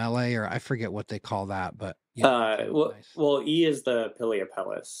the lamellae, or I forget what they call that, but yeah. Well, E is the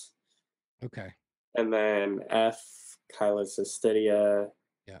Piliopellis. Okay. And then F, Chylocystia.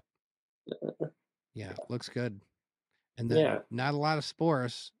 Yeah. Yeah, looks good. And then not a lot of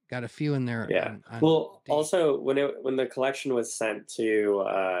spores. Got a few in there. Yeah. Well, also when the collection was sent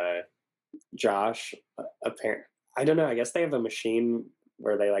to Josh, apparently, I don't know. I guess they have a machine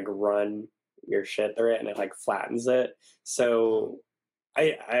where they like run your shit through it and it like flattens it. So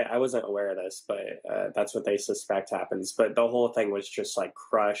I wasn't aware of this, but that's what they suspect happens. But the whole thing was just like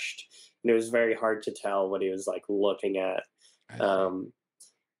crushed, and it was very hard to tell what he was like looking at.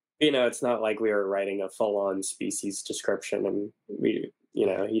 It's not like we were writing a full-on species description, and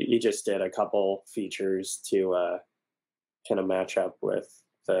he just did a couple features to kind of match up with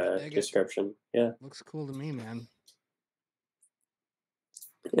the description. Yeah, looks cool to me, man.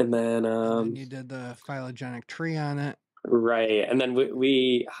 And then you did the phylogenetic tree on it. Right. And then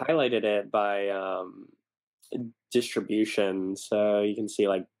we highlighted it by distribution. So you can see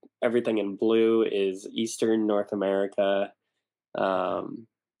like everything in blue is Eastern North America.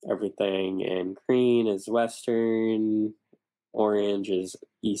 Everything in green is Western. Orange is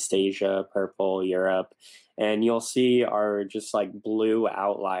East Asia. Purple, Europe. And you'll see our just like blue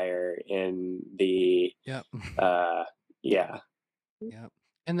outlier in the yeah.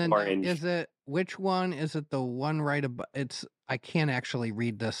 And then which one is it? The one right above? I can't actually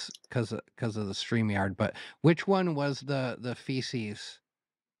read this because of the StreamYard, but which one was the feces?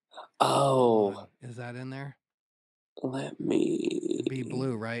 Oh, is that in there? Let me. It'd be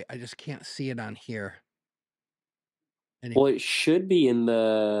blue, right? I just can't see it on here. Anyway. Well, it should be in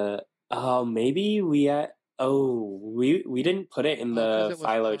the. Maybe we didn't put it in the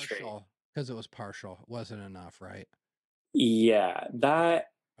phyllo tree because it was partial. It wasn't enough, right? Yeah, that.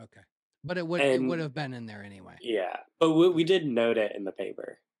 Okay, but it would have been in there anyway. Yeah, but we did note it in the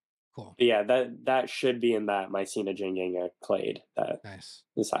paper. Cool. But yeah, that should be in that MyCology clade that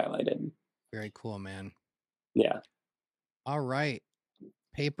is highlighted. Very cool, man. Yeah. All right,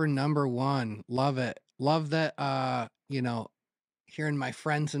 paper number 1. Love it. Love that. Hearing my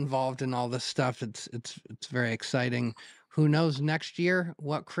friends involved in all this stuff. It's very exciting. Who knows next year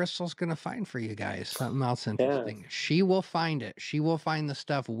what Crystal's going to find for you guys? Something else interesting. Yeah. She will find it. She will find the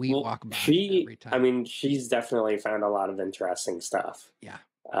stuff we walk by every time. I mean, she's definitely found a lot of interesting stuff. Yeah.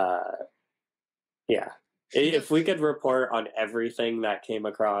 Yeah. If we could report on everything that came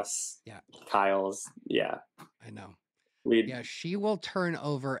across Kyle's, I know. We'd... she will turn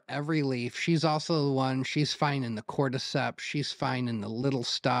over every leaf. She's also the one, she's fine in the cordyceps. She's fine in the little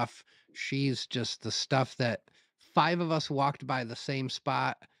stuff. She's just the stuff that 5 of us walked by the same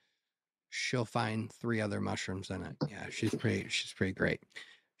spot. She'll find 3 other mushrooms in it. Yeah, she's pretty great.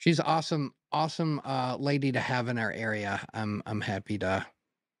 She's awesome lady to have in our area. I'm happy to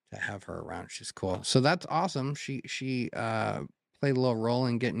have her around. She's cool. So that's awesome. She played a little role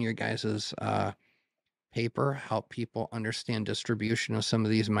in getting your guys's paper, help people understand distribution of some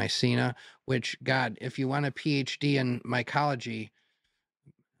of these mycena, which, God, if you want a PhD in mycology,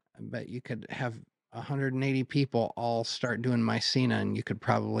 I bet you could have 180 people all start doing mycena, and you could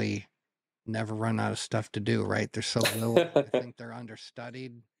probably never run out of stuff to do, right? They're so little. I think they're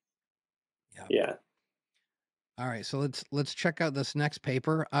understudied. Yeah. All right, so let's check out this next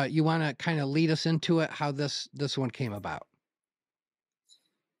paper. You want to kind of lead us into it, how this one came about?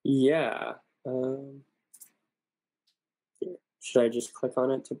 Yeah. Should I just click on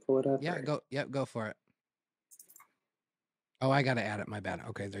it to pull it up? Yeah, go for it. Oh, I got to add it. My bad.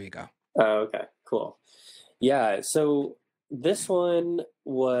 Okay, there you go. Oh, okay, cool. Yeah, so this one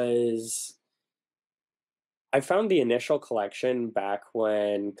was... I found the initial collection back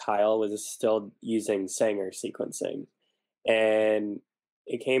when Kyle was still using Sanger sequencing, and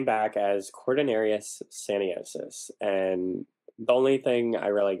it came back as Cordonarius saniosus. And the only thing I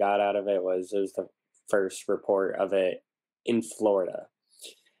really got out of it was the first report of it in Florida.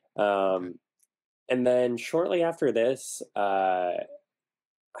 And then shortly after this, I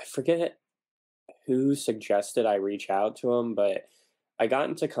forget who suggested I reach out to him, but I got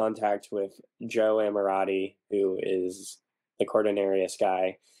into contact with 𝐥𝐢𝐤𝐤, who is the Cordonarius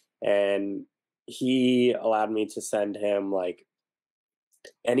guy, and he allowed me to send him like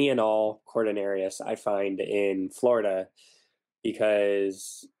any and all Cordonarius I find in Florida,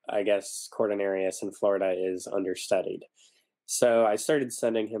 because I guess Cordonarius in Florida is understudied. So I started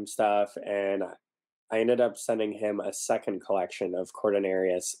sending him stuff, and I ended up sending him a second collection of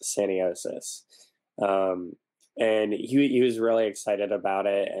Cordonarius saniosus. And he was really excited about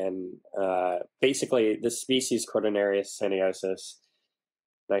it. And basically, the species Cordonarius saniosus,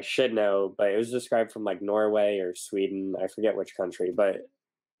 and I should know, but it was described from like Norway or Sweden. I forget which country, but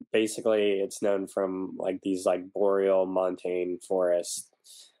basically it's known from like these like boreal montane forests,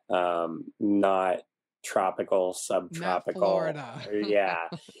 not tropical, subtropical. Not Florida. Yeah.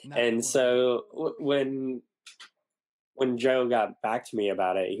 Not And Florida. so when Joe got back to me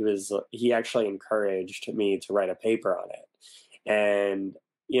about it, he actually encouraged me to write a paper on it. And,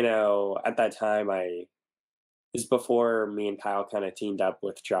 you know, at that time, it was before me and Kyle kind of teamed up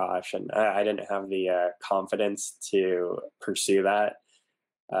with Josh, and I didn't have the confidence to pursue that.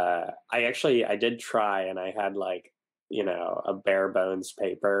 I did try, and I had like, you know, a bare bones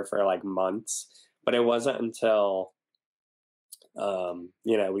paper for like months, but it wasn't until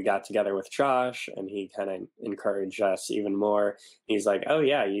you know, we got together with Josh, and he kind of encouraged us even more. He's like, "Oh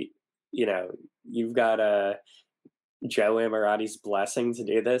yeah, you know, you've got 𝐥𝐢𝐤𝐤's blessing to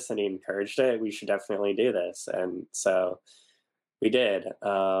do this," and he encouraged it. We should definitely do this, and so we did.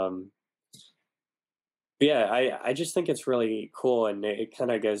 Yeah, I just think it's really cool, and it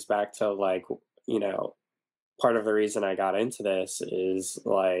kind of goes back to like, you know, part of the reason I got into this is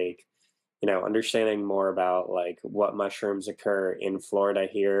like, you know, understanding more about like what mushrooms occur in Florida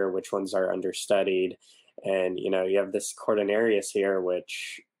here, which ones are understudied. And, you know, you have this Cordonarius here,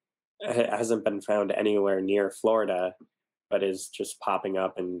 which hasn't been found anywhere near Florida, but is just popping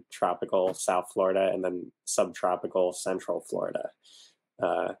up in tropical South Florida and then subtropical Central Florida.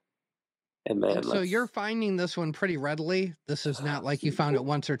 And so you're finding this one pretty readily. This is not like you found it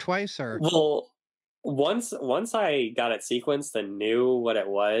once or twice, or... Well, once I got it sequenced and knew what it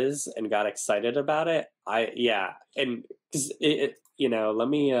was and got excited about it, and because it, you know, let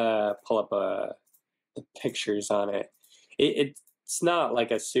me pull up the pictures on it. It's not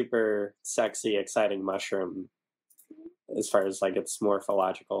like a super sexy, exciting mushroom as far as like its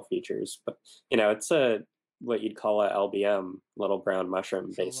morphological features, but you know, it's what you'd call a LBM, little brown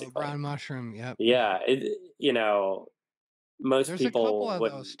mushroom, basically. Little brown mushroom, yep. Yeah, you know, most people. There's a couple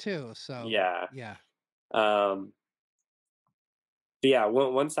of those too, so yeah. But yeah,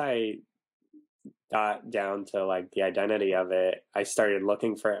 once I got down to like the identity of it, I started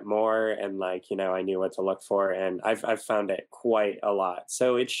looking for it more, and like, you know, I knew what to look for, and I've found it quite a lot.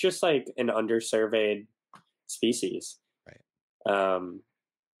 So it's just like an undersurveyed species. Right.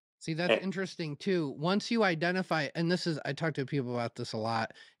 See, that's interesting too. Once you identify, and I talk to people about this a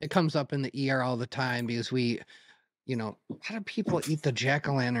lot, it comes up in the ER all the time, because you you know, a lot of people eat the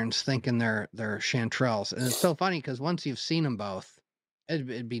jack-o'-lanterns thinking they're chanterelles. And it's so funny because once you've seen them both,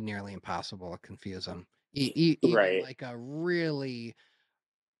 it'd be nearly impossible to confuse them. Even Right. like a really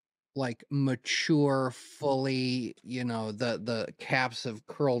like mature, fully, you know, the caps have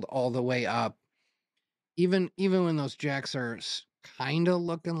curled all the way up. Even when those jacks are kind of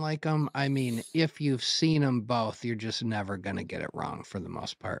looking like them, I mean, if you've seen them both, you're just never going to get it wrong for the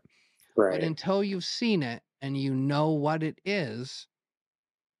most part. But Right. until you've seen it and you know what it is,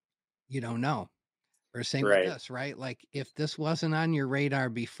 you don't know. Or same with Right. this, right? Like if this wasn't on your radar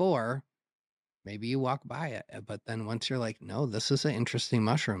before, maybe you walk by it. But then once you're like, no, this is an interesting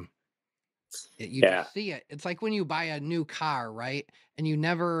mushroom. You Yeah. just see it. It's like when you buy a new car, right? And you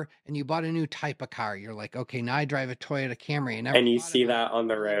bought a new type of car. You're like, okay, now I drive a Toyota Camry. And you Thought see about that it. on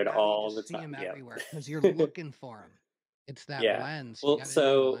the Well, then road now you all the just see time. them Yeah. everywhere because you're looking for them. It's that Yeah. lens. You Well, got a new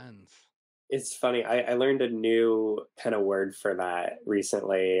so lens. it's funny. I learned a new kind of word for that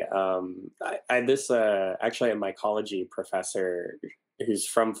recently. This actually a mycology professor who's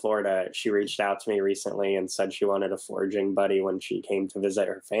from Florida. She reached out to me recently and said she wanted a foraging buddy when she came to visit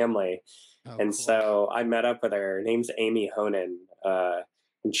her family. Oh, And cool. so I met up with her. Her name's Amy Honan,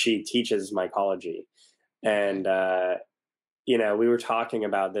 and she teaches mycology. And you know, we were talking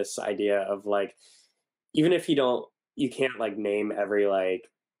about this idea of like, even if you can't like name every like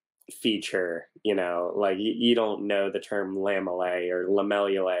feature, you know, like you don't know the term lamellae or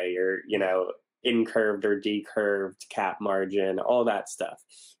lamellulae or, you know, incurved or decurved cap margin, all that stuff.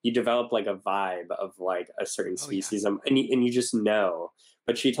 You develop like a vibe of like a certain species, and you just know.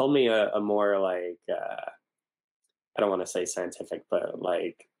 But she told me a more like, I don't want to say scientific, but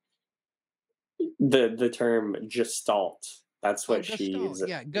like the term gestalt. That's what she Gestalt. uses.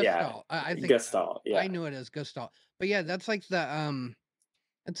 Yeah, Yeah, Gestalt. I think gestalt. Yeah, I knew it as Gestalt. But yeah, that's like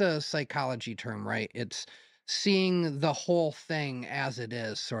it's a psychology term, right? It's seeing the whole thing as it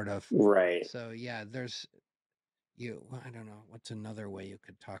is, sort of. right. So yeah, I don't know, what's another way you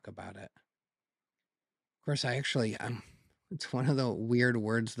could talk about it? Of course, it's one of the weird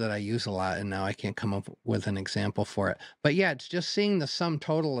words that I use a lot, and now I can't come up with an example for it. But yeah, it's just seeing the sum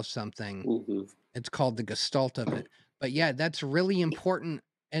total of something. Mm-hmm. It's called the gestalt of it. But yeah, that's really important.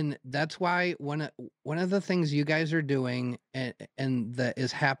 And that's why one of the things you guys are doing and that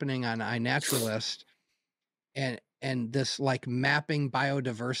is happening on iNaturalist and this like mapping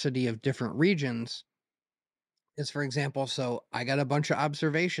biodiversity of different regions is, for example, so I got a bunch of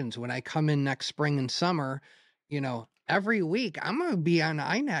observations when I come in next spring and summer, you know, every week I'm going to be on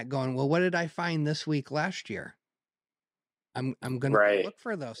iNat going, well, what did I find this week last year? I'm going to look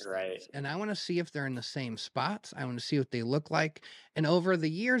for those things, and I want to see if they're in the same spots. I want to see what they look like. And over the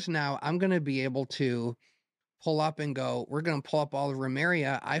years now, I'm going to be able to pull up and go, we're going to pull up all the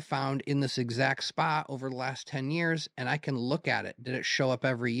Ramaria I found in this exact spot over the last 10 years, and I can look at it. Did it show up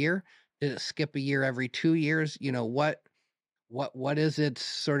every year? Did it skip a year every 2 years? You know, what is its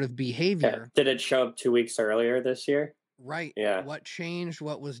sort of behavior? Yeah. Did it show up 2 weeks earlier this year? Right. Yeah. What changed?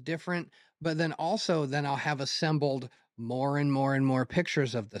 What was different? But then also, then I'll have assembled more and more and more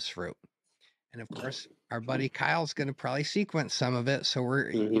pictures of this fruit. And of course, our buddy Kyle's going to probably sequence some of it. So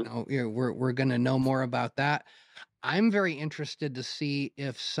we're going to know more about that. I'm very interested to see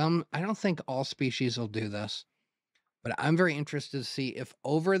if I don't think all species will do this, but I'm very interested to see if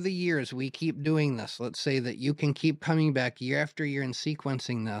over the years we keep doing this. Let's say that you can keep coming back year after year and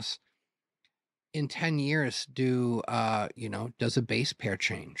sequencing this. In 10 years, does a base pair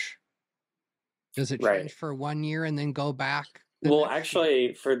change? Does it change for 1 year and then go back? Well,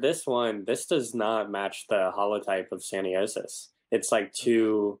 actually, for this one, this does not match the holotype of Saniosis. It's like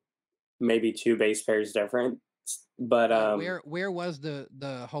maybe two base pairs different. But where was the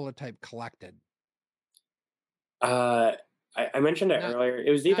holotype collected? I mentioned it earlier.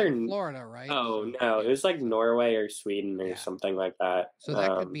 It was either in Florida, right? Oh, no, it was like Norway or Sweden or something like that. So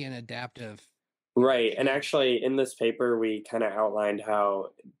that could be an adaptive. Right. And actually, in this paper, we kind of outlined how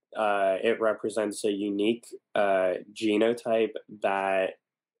it represents a unique genotype that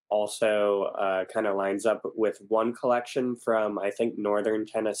also kind of lines up with one collection from, I think, northern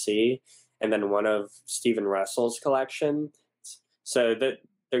Tennessee, and then one of Stephen Russell's collection. So that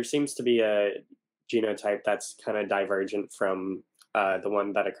there seems to be a genotype that's kind of divergent from the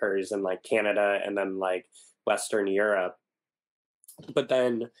one that occurs in like Canada and then like Western Europe. But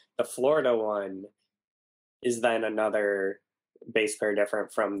then the Florida one is then another base pair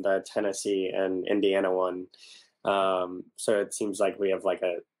different from the Tennessee and Indiana one. So it seems like we have like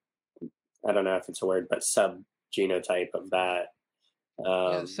I don't know if it's a word, but sub genotype of that.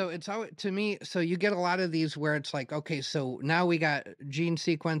 So it's always, to me, so you get a lot of these where it's like, okay, so now we got gene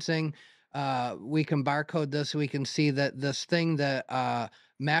sequencing, we can barcode this. We can see that this thing that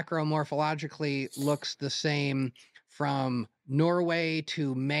macromorphologically looks the same from Norway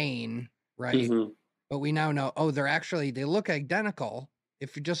to Maine, right? Mm-hmm. But we now know, oh, they look identical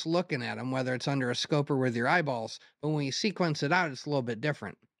if you're just looking at them, whether it's under a scope or with your eyeballs. But when you sequence it out, it's a little bit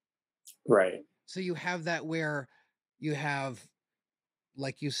different. Right. So you have that where you have,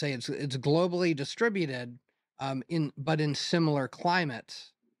 like you say, it's globally distributed, but in similar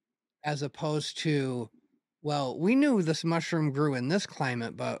climates, as opposed to, well, we knew this mushroom grew in this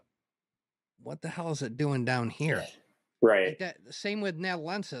climate, but what the hell is it doing down here? Right. Like that, same with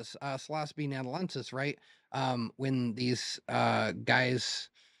natalensis, Psilocybin natalensis, right? When these guys,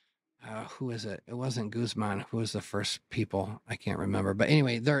 who is it? It wasn't Guzman. Who was the first people? I can't remember. But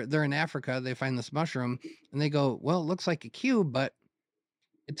anyway, they're in Africa. They find this mushroom and they go, well, it looks like a cube, but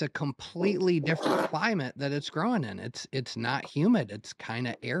it's a completely different climate that it's growing in. It's not humid. It's kind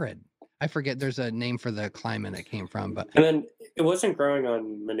of arid. I forget. There's a name for the climate it came from, but and then it wasn't growing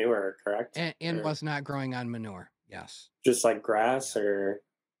on manure, correct? And was not growing on manure. Yes. Just like grass, or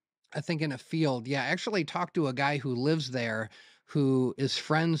I think in a field. Yeah, I actually talked to a guy who lives there, who is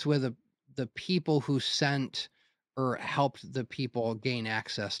friends with the people who sent or helped the people gain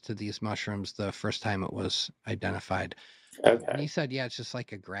access to these mushrooms the first time it was identified. And okay. he said, yeah, it's just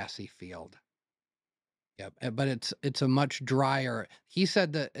like a grassy field. Yep, but it's a much drier. He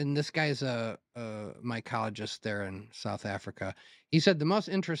said that, and this guy's a mycologist there in South Africa. He said the most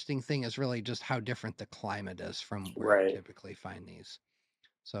interesting thing is really just how different the climate is from where you Right. typically find these.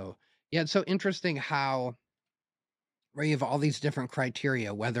 So yeah, it's so interesting how where you have all these different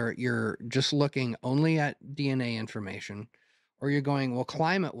criteria, whether you're just looking only at DNA information, or you're going, well,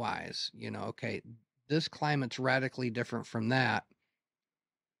 climate wise, okay, this climate's radically different from that.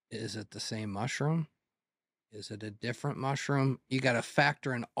 Is it the same mushroom? Is it a different mushroom? You got to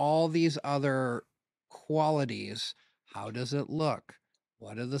factor in all these other qualities. How does it look?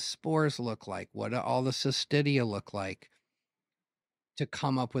 What do the spores look like? What do all the cystidia look like? To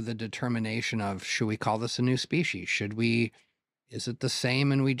come up with a determination of, should we call this a new species? Is it the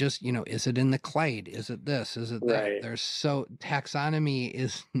same? And we just, is it in the clade? Is it this? Is it that? Right. Taxonomy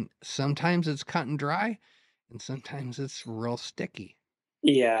is, sometimes it's cut and dry and sometimes it's real sticky.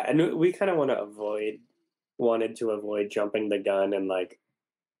 Yeah. And we kind of wanted to avoid jumping the gun and like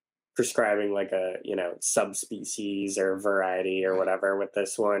prescribing like a subspecies or variety or whatever with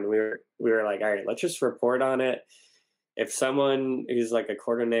this one. We were like, all right, let's just report on it. If someone who's like a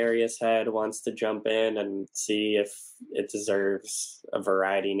Cordonarius head wants to jump in and see if it deserves a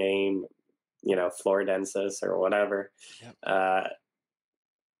variety name, Florensis or whatever, Yep.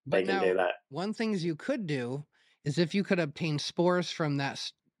 they can do that. One things you could do is if you could obtain spores from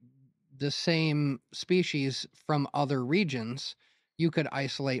the same species from other regions, you could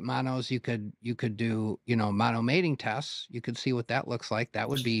isolate monos. You could do, mono mating tests. You could see what that looks like. That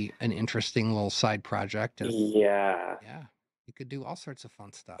would be an interesting little side project. Yeah. You could do all sorts of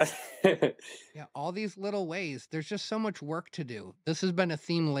fun stuff. Yeah. All these little ways. There's just so much work to do. This has been a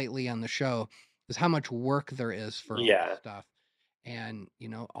theme lately on the show, is how much work there is for all this stuff. And,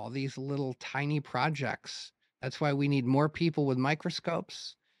 all these little tiny projects. That's why we need more people with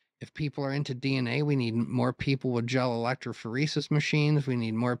microscopes. If people are into DNA, we need more people with gel electrophoresis machines. We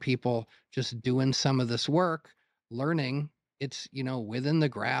need more people just doing some of this work, learning. It's, within the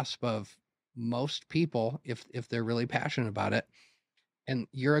grasp of most people if they're really passionate about it. And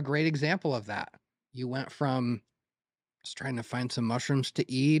you're a great example of that. You went from just trying to find some mushrooms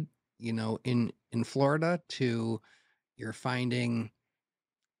to eat, in Florida, to you're finding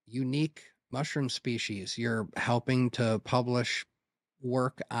unique mushroom species. You're helping to publish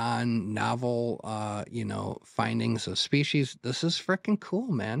work on novel, findings of species. This is freaking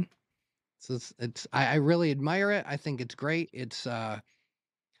cool, man. I really admire it. I think it's great. It's,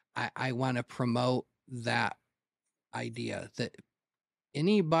 I want to promote that idea that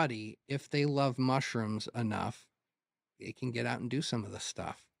anybody, if they love mushrooms enough, they can get out and do some of this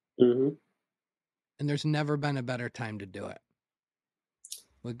stuff. Mm-hmm. And there's never been a better time to do it.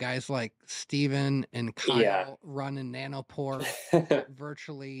 With guys like Steven and Kyle running nanopore at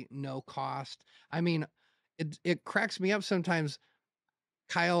virtually no cost. I mean, it cracks me up sometimes.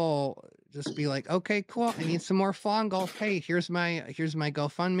 Kyle just be like, okay, cool. I need some more fungal. Hey, here's my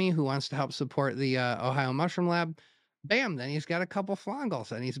GoFundMe. Who wants to help support the Ohio Mushroom Lab? Bam. Then he's got a couple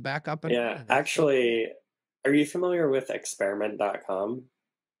flongals and he's back up. And yeah. Actually, are you familiar with experiment.com?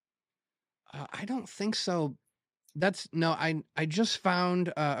 I don't think so. I just found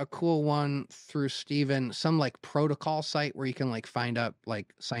a cool one through Steven, some like protocol site where you can like find up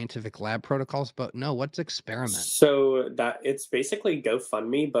like scientific lab protocols, but no, what's experiment? So that it's basically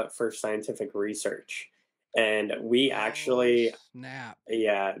GoFundMe, but for scientific research. And we Oh, actually, snap.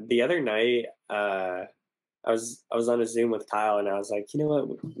 yeah, the other night, I was on a Zoom with Kyle, and I was like, you know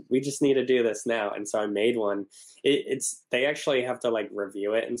what, we just need to do this now. And so I made one. It's they actually have to like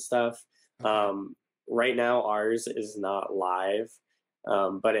review it and stuff. Okay. Right now, ours is not live,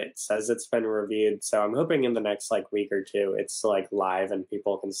 but it says it's been reviewed. So I'm hoping in the next like week or two, it's like live and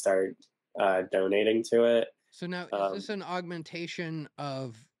people can start donating to it. So now, is Um, this an augmentation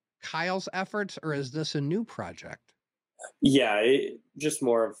of Kyle's efforts, or is this a new project? yeah, just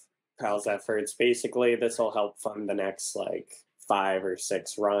more of Kyle's Okay, cool. efforts. Basically, All this right. will help fund the next like 5 or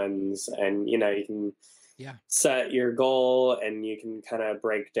 6 runs, and you can Yeah. set your goal and you can kind of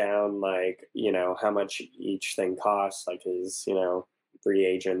break down like how much each thing costs, like his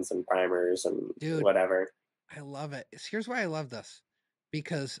reagents and primers and Dude, whatever. I love it. Here's why I love this.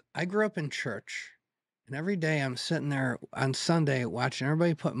 Because I grew up in church, and every day I'm sitting there on Sunday watching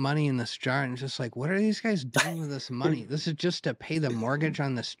everybody put money in this jar, and it's just like, what are these guys doing with this money? This is just to pay the mortgage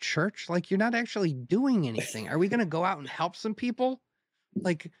on this church? Like, you're not actually doing anything. Are we going to go out and help some people?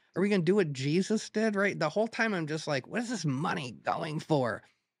 Like, are we going to do what Jesus did? Right? The whole time I'm just like, what is this money going for?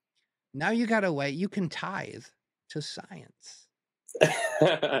 Now you got a way, you can tithe to science.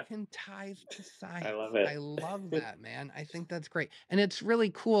 I Can tithe to science. love it. I love that, man. I think that's great. And it's really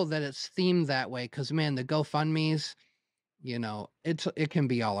cool that it's themed that way because, man, the GoFundMe's, it can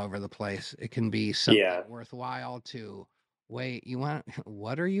be all over the place. It can be Yeah. something worthwhile to wait, you want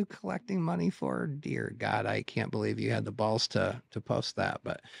what are you collecting money for? Dear God, I can't believe you had the balls to post that.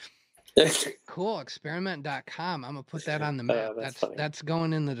 But cool, experiment.com. I'm gonna put that on the map. That's That's funny. that's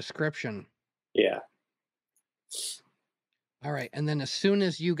going in the description. Yeah. All right, and then as soon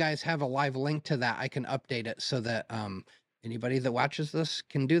as you guys have a live link to that, I can update it so that anybody that watches this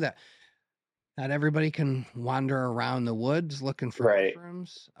can do that. Not everybody can wander around the woods looking for Right.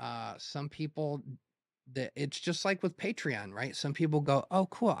 mushrooms. Some people that it's just like with Patreon, right? Some people go, "Oh,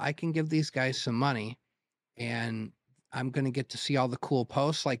 cool, I can give these guys some money, and I'm going to get to see all the cool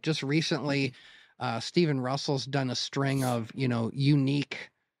posts." Like just recently, Stephen Russell's done a string of unique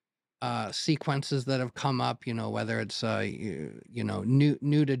sequences that have come up, whether it's new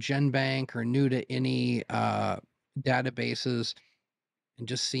to GenBank or new to any databases, and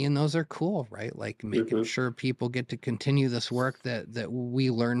just seeing those are cool, right? Like making Hmm. sure people get to continue this work that we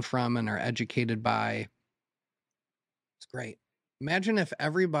learn from and are educated by. It's great. Imagine if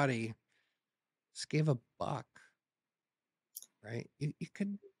everybody just gave a buck, right? You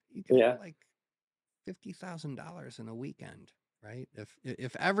could have Yeah. like $50,000 in a weekend, right?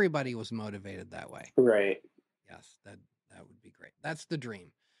 If everybody was motivated that way. Right. Yes, that would be great. That's the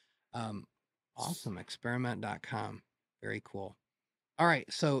dream. Um, awesome. Experiment.com. Very cool. All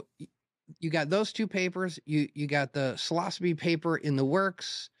right. So you got those two papers. You got the Psilocybin paper in the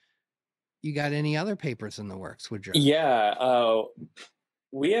works. You got any other papers in the works, would you? Yeah.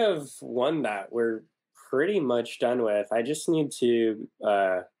 We have one that we're pretty much done with. I just need to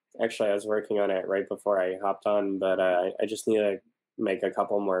actually, I was working on it right before I hopped on, but I just need to make a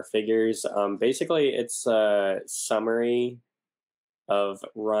couple more figures. Basically, it's a summary of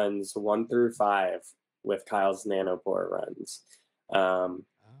runs 1 through 5 with Kyle's nanopore runs. Um,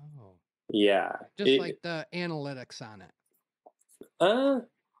 Oh, yeah. just like the analytics on it. Uh,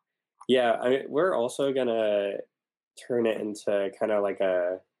 yeah. We're also gonna turn it into kind of like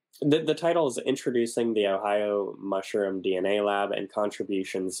the title is Introducing the Ohio Mushroom DNA Lab and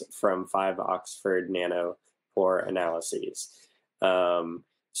Contributions from 5 Oxford Nanopore Okay. Analyses.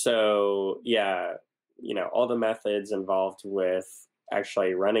 So yeah, all the methods involved with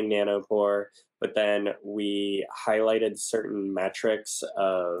actually running nanopore, but then we highlighted certain metrics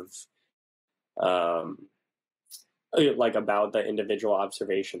of um, like about the individual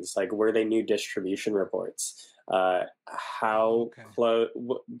observations, like were they new distribution reports, Oh, how okay. close,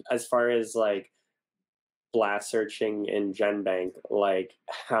 as far as like blast searching in GenBank, like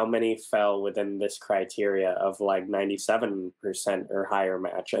how many fell within this criteria of like 97% or higher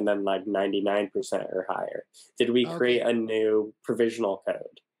match, and then like 99% or higher. Did we create Okay. a new provisional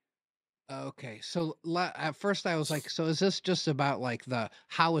code? Okay. So at first I was like, so is this just about like the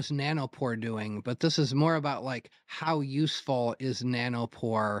how is nanopore doing? But this is more about like how useful is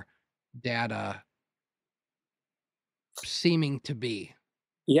nanopore data seeming to be.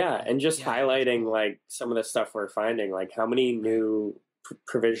 Yeah, and just Yeah, that's highlighting cool. like some of the stuff we're finding, like how many Right. new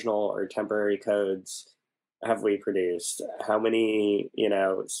provisional or temporary codes have we produced? How many,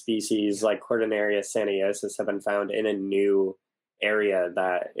 species like Cordinaria saniosus have been found in a new area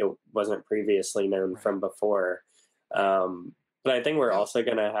that it wasn't previously known Right. from before? But I think we're Yeah. also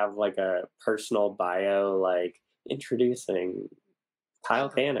going to have like a personal bio, like introducing Kyle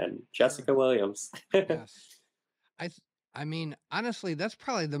Sure. Canan, Sure. Jessica Williams. Yes. I th- I mean, honestly, that's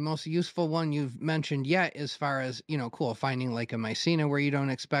probably the most useful one you've mentioned yet, as far as, cool, finding like a mycena where you don't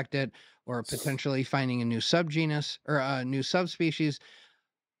expect it, or potentially finding a new subgenus or a new subspecies.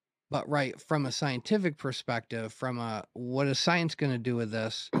 But right, from a scientific perspective, from a what is science going to do with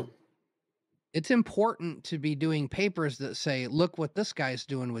this? It's important to be doing papers that say, look what this guy's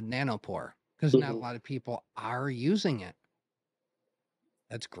doing with nanopore, because not a Mhm. lot of people are using it.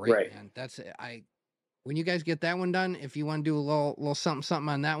 That's great, Right. man. When you guys get that one done, if you want to do a little something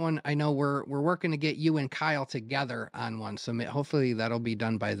on that one, I know we're working to get you and Kyle together on one. So hopefully that'll be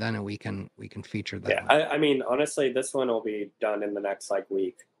done by then, and we can feature that Yeah. one. I mean, honestly, this one will be done in the next like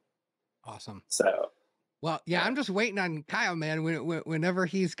week. Awesome. So, Well, yeah, I'm just waiting on Kyle, man. Whenever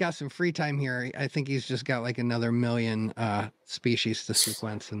he's got some free time here, I think he's just got like another million species to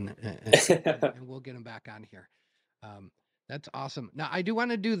sequence, and we'll get him back on here. Um, that's awesome. Now, I do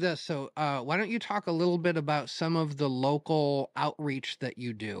want to do this. So, why don't you talk a little bit about some of the local outreach that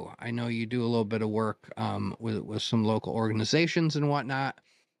you do? I know you do a little bit of work with some local organizations and whatnot.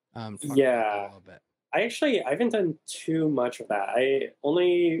 Talk about that a yeah. little bit. I haven't done too much of that. I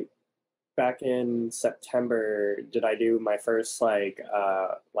only back in September did I do my first like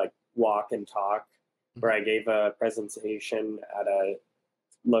walk and talk where Mhm. I gave a presentation at a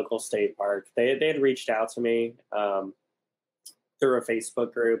local state park. They had reached out to me through a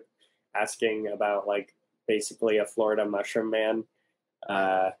Facebook group asking about like basically a Florida mushroom man. Right.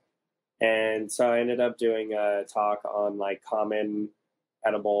 Uh, and so I ended up doing a talk on like common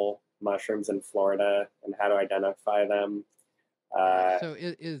edible mushrooms in Florida and how to identify them. Right. Uh, So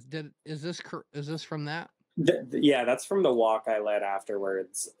is this from that? yeah, that's from the walk I led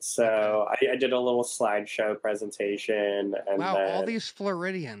afterwards. Okay. So I did a little slideshow presentation, and Wow, all then these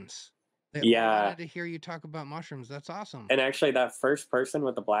Floridians. They all yeah, wanted to hear you talk about mushrooms. That's awesome. and actually that first person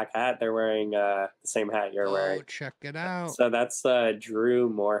with the black hat, they're wearing the same hat you're Oh, wearing. check it out. So that's Drew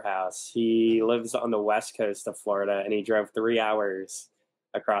Morehouse. He Oh, lives on the west coast of Florida, and he drove 3 hours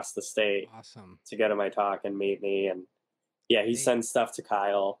across the state awesome. to go to my talk and meet me. And yeah, he Hey, sends stuff to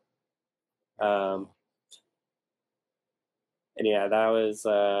Kyle. very Um, cool. and yeah, that was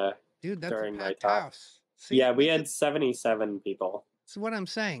Dude, that's a during my packed talk. house. See, Yeah, we had 77 people. that's what I'm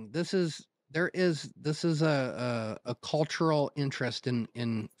saying. This is a cultural interest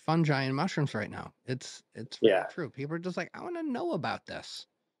in fungi and mushrooms right now. It's very Yeah, true. People are just like, I want to know about this.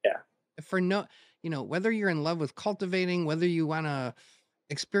 yeah. For no, whether you're in love with cultivating, whether you want to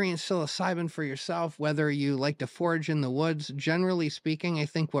experience psilocybin for yourself, whether you like to forage in the woods, generally speaking, I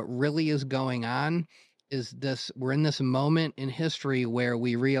think what really is going on is we're in this moment in history where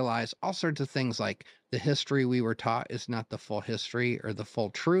we realize all sorts of things, like the history we were taught is not the full history or the full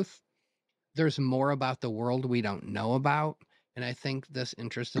truth. There's more about the world we don't know about. And I think this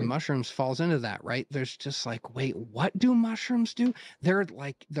interest in mushrooms falls into that, right? There's just like, wait, what do mushrooms do? They're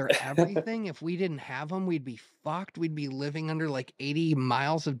everything. If we didn't have them, we'd be fucked. We'd be living under like 80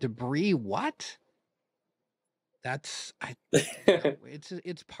 miles of debris. What? That's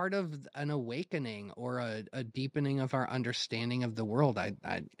it's part of an awakening or a deepening of our understanding of the world.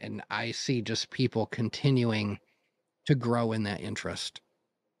 I see just people continuing to grow in that interest.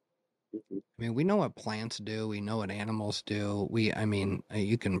 I mean, we know what plants do. We know what animals do.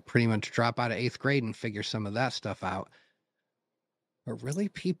 You can pretty much drop out of 8th grade and figure some of that stuff out. But really,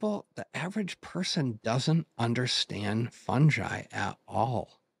 the average person doesn't understand fungi at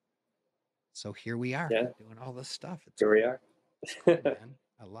all. So here we are Yeah, doing all this stuff. It's here we great. are. Cool, man.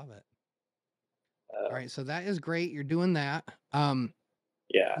 I love it. All right, so that is great. You're doing that.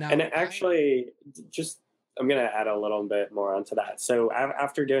 Yeah, and Now actually, just I'm gonna add a little bit more onto that. So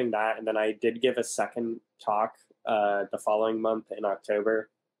after doing that, and then I did give a second talk the following month in October.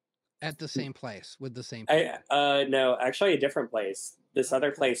 at the same place with the same people. No, actually a different place. This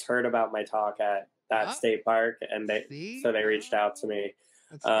other Oh. place heard about my talk at that state park, and See? they reached out to me.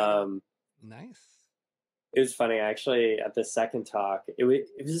 That's great. Um, Nice. it was funny actually. At the second talk, it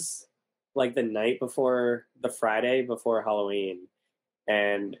was like the night before, the Friday before Halloween,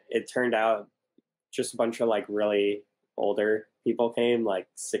 and it turned out just a bunch of like really older people came, like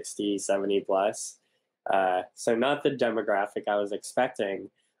 60, 70 plus. So not the demographic I was expecting,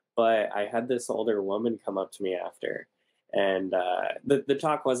 but I had this older woman come up to me after, and the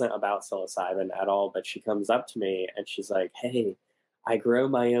talk wasn't about psilocybin at all, but she comes up to me and she's like, "Hey, I grow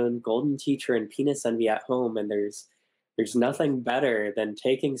my own golden teacher and penis envy at home, and there's nothing better than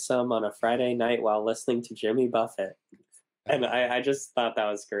taking some on a Friday night while listening to Jimmy Buffett. And I just thought that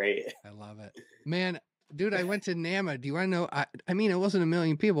was great. I love it. Man, dude, I went to NAMA. Do you want to know? I mean, it wasn't a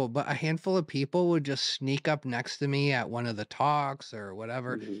million people, but a handful of people would just sneak up next to me at one of the talks or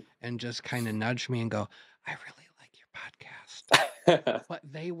whatever and just kind of nudge me and go, I really like your podcast. But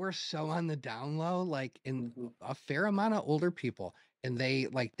they were so on the down low, like in a fair amount of older people. And they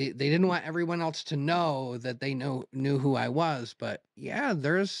didn't want everyone else to know that they knew who I was. But yeah,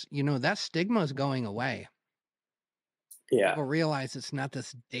 there's, that stigma is going away. Yeah. People realize it's not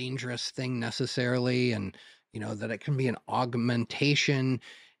this dangerous thing necessarily, and that it can be an augmentation,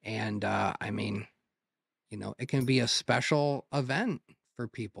 and I mean, it can be a special event for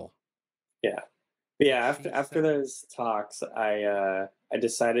people. Yeah. After those talks, I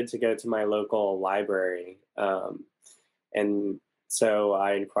decided to go to my local library, and so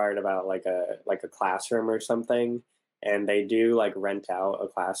I inquired about like a classroom or something. And they do like rent out a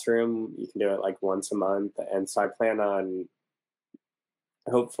classroom. You can do it like once a month. And so I plan on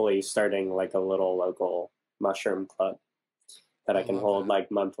hopefully starting like a little local mushroom club that I can hold like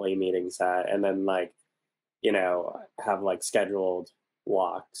monthly meetings at, and then like, have like scheduled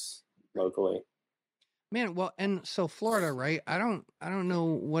walks locally. Man, well, and so Florida, right? I don't know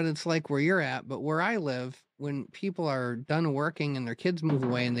what it's like where you're at, but where I live, when people are done working and their kids move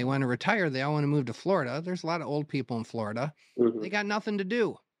away and they want to retire, they all want to move to Florida. There's a lot of old people in Florida. They got nothing to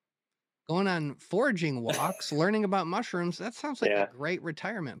do. Going on foraging walks, learning about mushrooms, that sounds like a great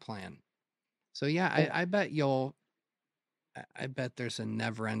retirement plan. So yeah, I bet there's a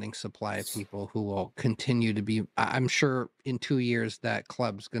never-ending supply of people who will continue to be, I'm sure in 2 years that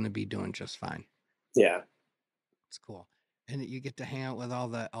club's going to be doing just fine. Yeah. It's cool. And you get to hang out with all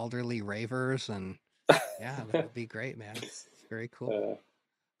the elderly ravers, and yeah, that would be great, man. It's very cool.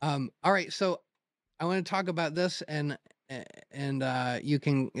 All right. So I want to talk about this, and you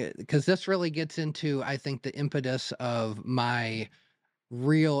can, because this really gets into, I think, the impetus of my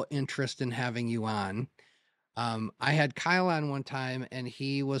real interest in having you on. I had Kyle on one time, and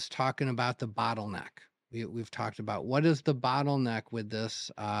he was talking about the bottleneck. We've talked about what is the bottleneck with this,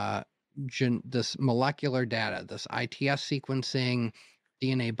 this molecular data, this ITS sequencing,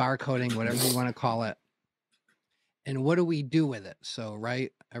 DNA barcoding, whatever you want to call it. And what do we do with it? So,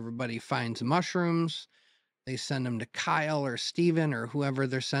 right, everybody finds mushrooms. They send them to Kyle or Steven or whoever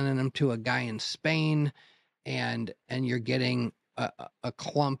they're sending them to, a guy in Spain, and you're getting a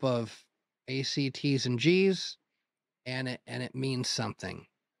clump of ACTs and Gs, and it means something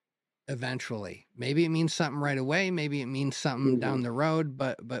eventually. Maybe it means something right away. Maybe it means something down the road,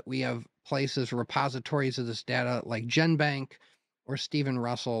 but we have places, repositories of this data like GenBank or Stephen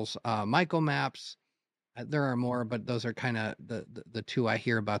Russell's MycoMaps. There are more, but those are kind of the two I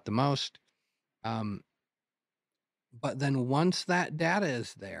hear about the most. But then once that data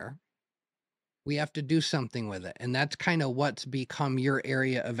is there, we have to do something with it. And that's kind of what's become your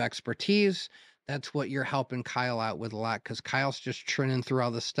area of expertise. That's what you're helping Kyle out with a lot, because Kyle's just churning through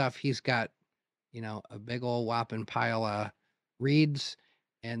all the stuff. He's got, a big old whopping pile of reads,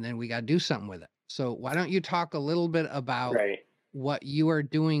 and then we got to do something with it. So why don't you talk a little bit about what you are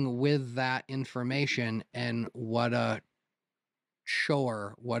doing with that information, and what a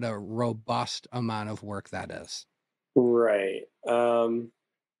robust amount of work that is. Right.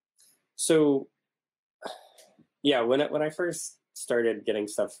 So yeah, when I first started getting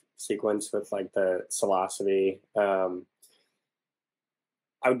stuff sequenced with like the psilocybin,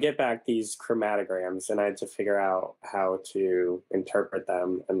 I would get back these chromatograms, and I had to figure out how to interpret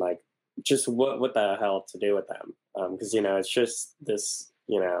them, and like just what the hell to do with them. Because it's just this,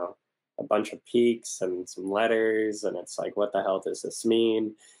 a bunch of peaks and some letters, and it's like, what the hell does this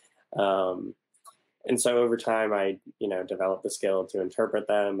mean? And so over time, I developed the skill to interpret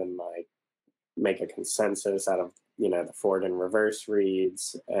them and like make a consensus out of the forward and reverse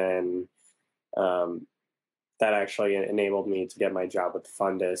reads, and that actually enabled me to get my job with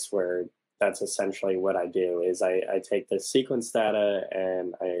Fundus, where that's essentially what I do. Is I take the sequence data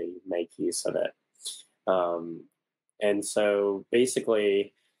and I make use of it. And so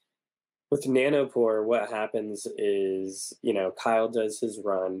basically with Nanopore, what happens is, Kyle does his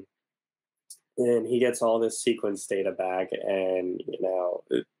run, and he gets all this sequence data back, and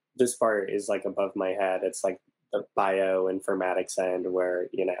this part is like above my head. It's like the bioinformatics end, where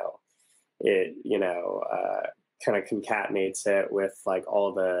it kind of concatenates it with like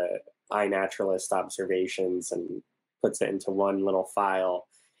all the iNaturalist observations and puts it into one little file,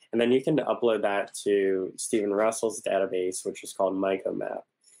 and then you can upload that to Stephen Russell's database, which is called MycoMap.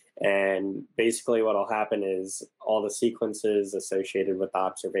 And basically what will happen is all the sequences associated with the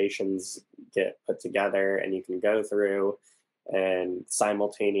observations get put together, and you can go through and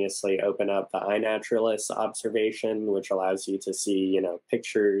simultaneously open up the iNaturalist observation, which allows you to see, you know,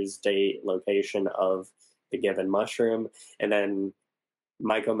 pictures, date, location of the given mushroom. And then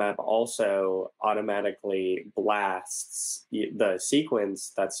MycoMap also automatically blasts the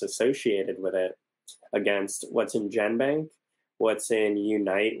sequence that's associated with it against what's in GenBank, what's in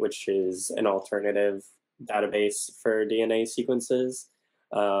Unite, which is an alternative database for DNA sequences.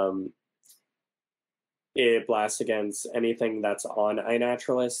 It blasts against anything that's on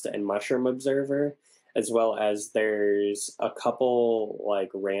iNaturalist and Mushroom Observer, as well as there's a couple like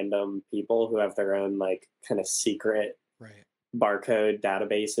random people who have their own like kind of secret barcode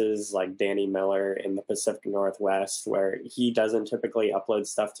databases, like Danny Miller in the Pacific Northwest, where he doesn't typically upload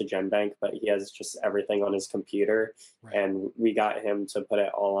stuff to GenBank, but he has just everything on his computer. And we got him to put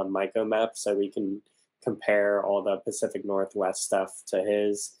it all on MycoMap so we can compare all the Pacific Northwest stuff to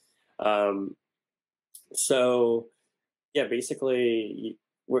his. So yeah, basically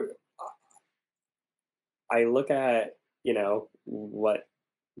I look at, you know, what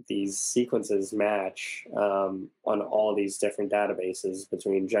these sequences match on all these different databases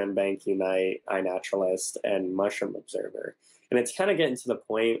between GenBank, Unite, iNaturalist, and Mushroom Observer. And it's kind of getting to the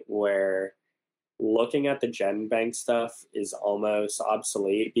point where looking at the GenBank stuff is almost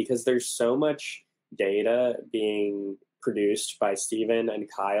obsolete because there's so much data being produced by Stephen and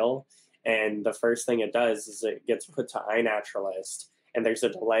Kyle. And the first thing it does is it gets put to iNaturalist, and there's a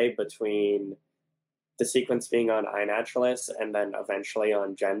delay between the sequence being on iNaturalist and then eventually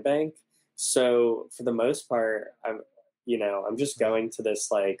on GenBank. So for the most part, I'm just going to this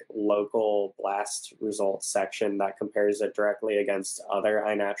like local blast results section that compares it directly against other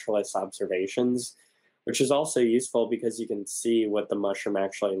iNaturalist observations, which is also useful because you can see what the mushroom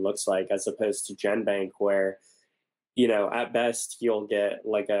actually looks like, as opposed to GenBank, where, you know, at best you'll get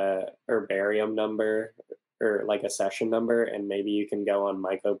like a herbarium number or like a session number, and maybe you can go on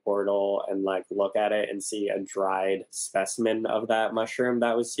MycoPortal and like look at it and see a dried specimen of that mushroom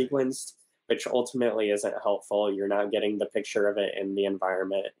that was sequenced, which ultimately isn't helpful. You're not getting the picture of it in the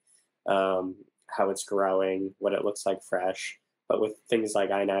environment, how it's growing, what it looks like fresh. But with things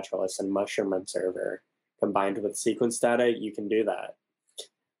like iNaturalist and Mushroom Observer combined with sequence data, you can do that.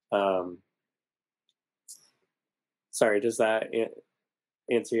 Sorry, does that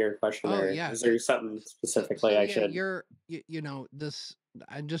answer your question? Oh, or yeah. Is there something specifically I should? I'm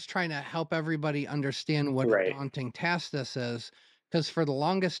just trying to help everybody understand what a daunting task this is, because for the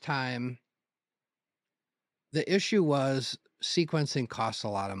longest time, the issue was sequencing costs a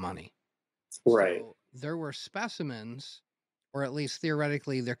lot of money. So there were specimens, or at least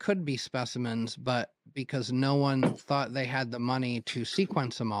theoretically there could be specimens, but because no one thought they had the money to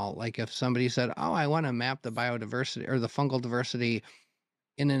sequence them all, like if somebody said, oh, I want to map the biodiversity or the fungal diversity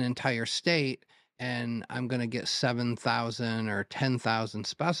in an entire state, and I'm going to get 7,000 or 10,000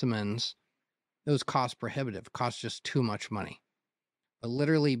 specimens, it was cost prohibitive, cost just too much money. But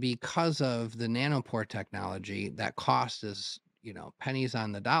literally because of the nanopore technology, that cost is, you know, pennies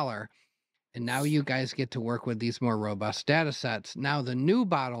on the dollar. And now you guys get to work with these more robust data sets. Now the new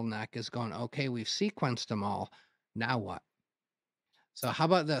bottleneck is going, okay, we've sequenced them all. Now what? So how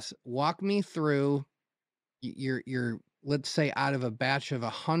about this? Walk me through your let's say out of a batch of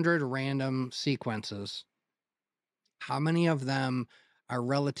 100 random sequences, how many of them are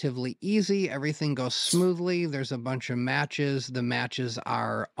relatively easy? Everything goes smoothly. There's a bunch of matches. The matches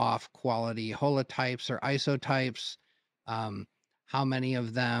are off quality holotypes or isotypes. How many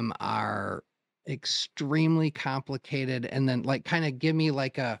of them are extremely complicated? And then like kind of give me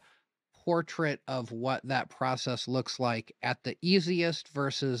like a portrait of what that process looks like at the easiest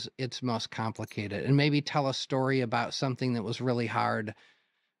versus its most complicated, and maybe tell a story about something that was really hard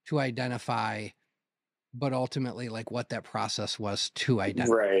to identify, but ultimately like what that process was to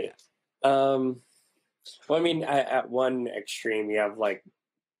identify. Well, I mean, at one extreme you have like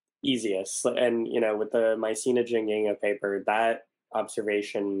easiest, and you know, with the 𝐤𝐸𝐤𝐤 paper, that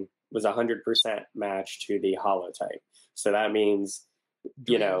observation was 100% matched to the holotype. So that means,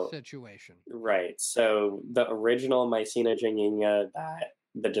 you know, situation. So the original 𝐤𝐸𝐤𝐤 that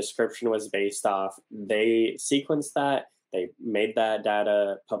the description was based off, they sequenced that, they made that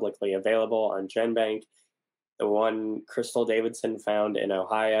data publicly available on GenBank. The one Crystal Davidson found in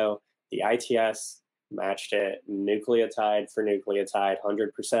Ohio, the ITS matched it nucleotide for nucleotide,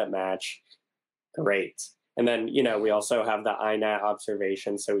 100% match. Great. And then, you know, we also have the iNat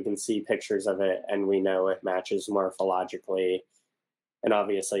observation, so we can see pictures of it and we know it matches morphologically. And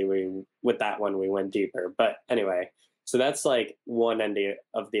obviously with that one, we went deeper. But anyway, So that's like one end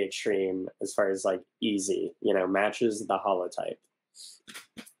of the extreme as far as like easy, you know, matches the holotype.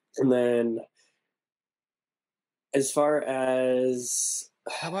 And then as far as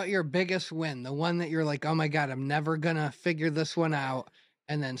how about your biggest win? The one that you're like, oh my God, I'm never gonna figure this one out.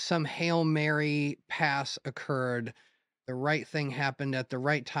 And then some Hail Mary pass occurred. The right thing happened at the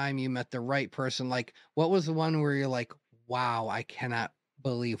right time. You met the right person. Like, what was the one where you're like, wow, I cannot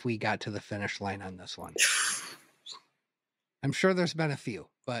believe we got to the finish line on this one? I'm sure there's been a few,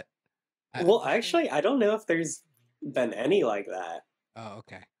 but. Well, actually, I don't know if there's been any like that. Oh,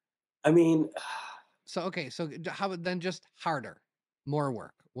 okay. I mean, so, okay. So how about then just harder, more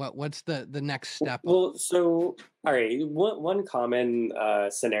work? What's the next step? Well, so, all right. One common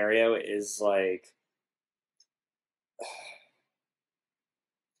scenario is like,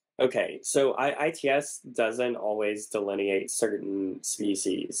 okay, so ITS doesn't always delineate certain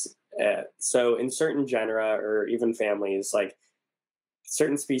species. So in certain genera or even families, like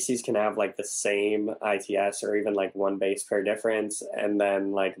certain species can have like the same ITS or even like one base pair difference. And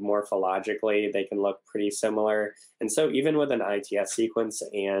then like morphologically, they can look pretty similar. And so even with an ITS sequence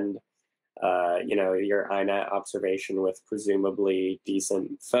and you know, your iNet observation with presumably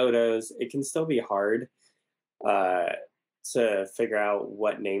decent photos, it can still be hard to figure out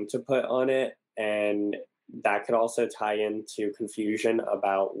what name to put on it. And that could also tie into confusion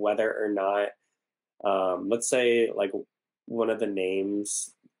about whether or not, let's say, like one of the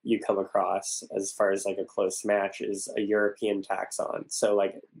names you come across as far as like a close match is a European taxon. So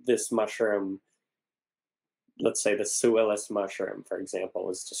like this mushroom, let's say the Suillus mushroom, for example,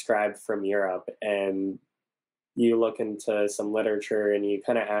 is described from Europe, and you look into some literature and you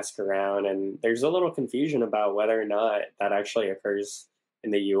kind of ask around, and there's a little confusion about whether or not that actually occurs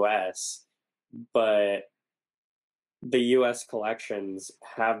in the US. But the US collections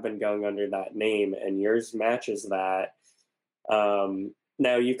have been going under that name, and yours matches that.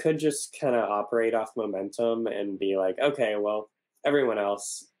 Now, you could just kind of operate off momentum and be like, okay, well, everyone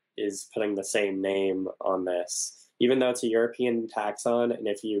else is putting the same name on this, even though it's a European taxon. And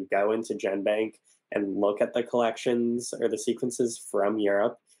if you go into GenBank and look at the collections or the sequences from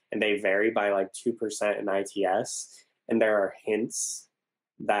Europe, and they vary by like 2% in ITS, and there are hints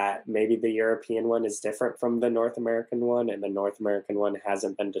that maybe the European one is different from the North American one, and the North American one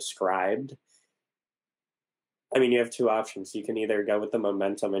hasn't been described. I mean, you have two options. You can either go with the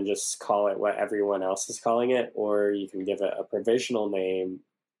momentum and just call it what everyone else is calling it, or you can give it a provisional name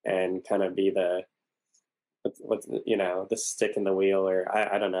and kind of be the, what you know, the stick in the wheel, or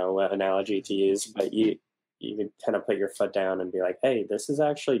I don't know what analogy to use, but you can kind of put your foot down and be like, hey, this is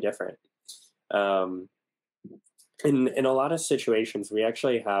actually different. In a lot of situations, we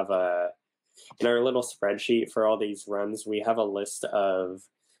actually have in our little spreadsheet for all these runs, we have a list of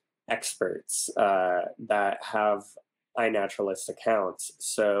experts that have iNaturalist accounts.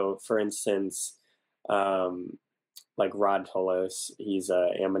 So, for instance, like Rod Tolos, he's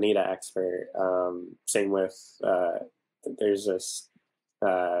a Amanita expert. Same with there's this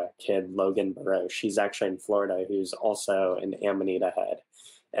kid, Logan Burrow. She's actually in Florida, who's also an Amanita head.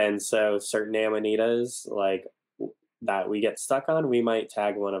 And so, certain Amanitas like that we get stuck on, we might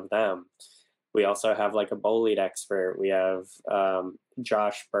tag one of them. We also have like a bolete expert. We have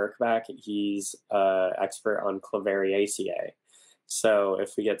Josh Birkback. He's expert on Clavariaceae. So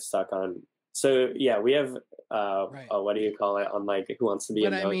if we get stuck on, so yeah, we have Right. What do you call it on like Who Wants to Be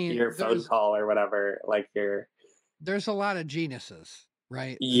your phone call or whatever? Like there's a lot of genuses,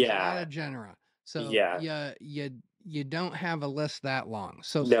 right? There's a lot of genera. So yeah, you don't have a list that long.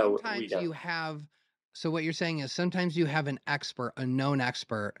 So no, sometimes you have. So what you're saying is sometimes you have an expert, a known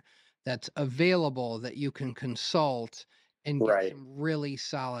expert that's available that you can consult and get some really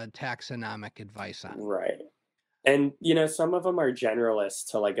solid taxonomic advice on. Right. And, you know, some of them are generalists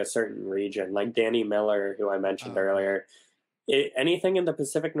to like a certain region, like Danny Miller, who I mentioned earlier. Anything in the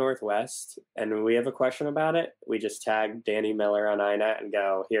Pacific Northwest, and we have a question about it, we just tag Danny Miller on iNet and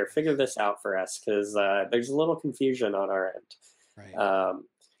go, here, figure this out for us, because there's a little confusion on our end. Right.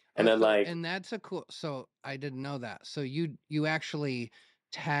 And then and that's a cool, so I didn't know that. So you actually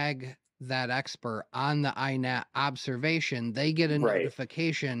tag that expert on the iNet observation. They get a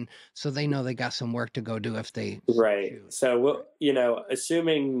notification, so they know they got some work to go do if they choose. So we'll, you know,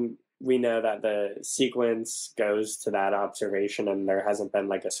 assuming we know that the sequence goes to that observation and there hasn't been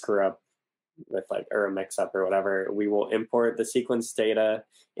like a screw up with like, or a mix up or whatever, we will import the sequence data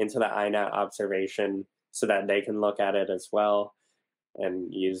into the iNet observation so that they can look at it as well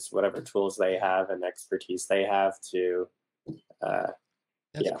and use whatever tools they have and expertise they have to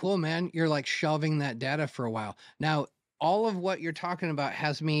that's cool, man. You're like shelving that data for a while. Now, all of what you're talking about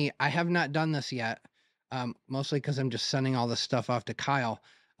has me, I have not done this yet. mostly because I'm just sending all this stuff off to Kyle.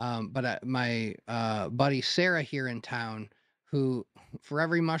 But my buddy Sarah here in town, who for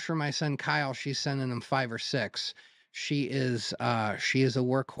every mushroom I send Kyle, she's sending him 5 or 6. She is a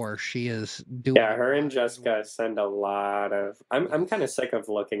workhorse. She is doing. Yeah, her and Jessica send a lot of. I'm kind of sick of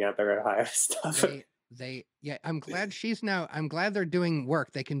looking at their Ohio stuff. Yeah, I'm glad I'm glad they're doing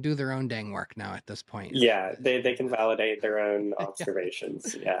work. They can do their own dang work now at this point. Yeah, they can validate their own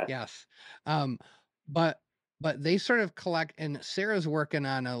observations. Yeah. Yes. But they sort of collect, and Sarah's working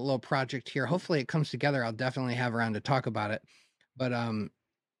on a little project here. Hopefully it comes together. I'll definitely have her on to talk about it. But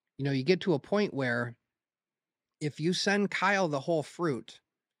you know, you get to a point where if you send Kyle the whole fruit,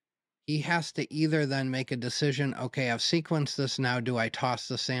 he has to either then make a decision, okay, I've sequenced this now, do I toss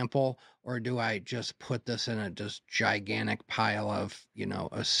the sample, or do I just put this in a just gigantic pile of, you know,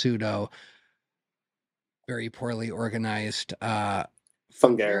 a pseudo, very poorly organized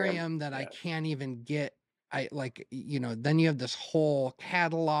fungarium that I can't even get. You know, then you have this whole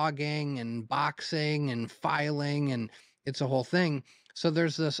cataloging and boxing and filing, and it's a whole thing. So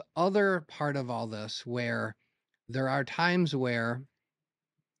there's this other part of all this where there are times where,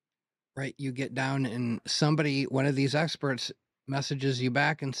 right, you get down and one of these experts messages you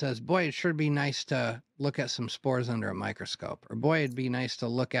back and says, boy, it sure be nice to look at some spores under a microscope, or boy, it'd be nice to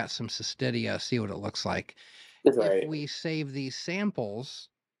look at some cystidia, see what it looks like. Right. If we save these samples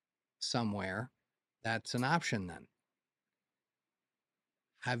somewhere, that's an option then.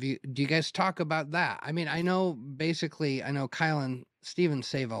 Do you guys talk about that? I mean, I know Kyle and Steven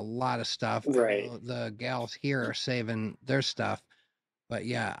save a lot of stuff. Right. The gals here are saving their stuff. But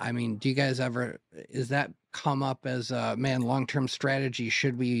yeah, I mean, is that come up as a long-term strategy?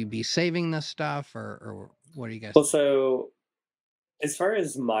 Should we be saving this stuff, or what do you guys think? So as far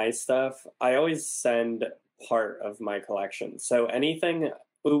as my stuff, I always send part of my collection. So anything,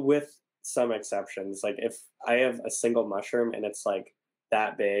 with some exceptions, like if I have a single mushroom and it's like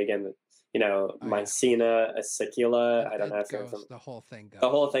that big, and you know, Mycena acicula, I don't know if the whole thing goes. The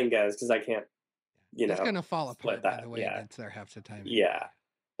whole thing goes, because I can't, it's gonna fall apart by the way it gets there half the time. Yeah.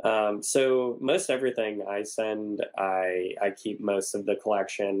 So most everything I send, I keep most of the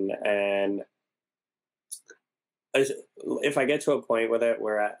collection, and if I get to a point with it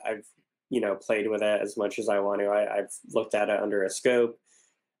where I've played with it as much as I want to, I've looked at it under a scope,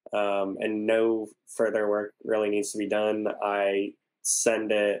 and no further work really needs to be done. I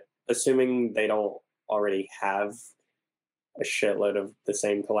send it, assuming they don't already have a shitload of the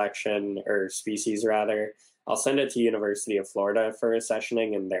same collection, or species rather. I'll send it to University of Florida for a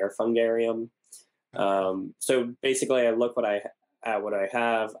sessioning in their fungarium. So basically, I look at what I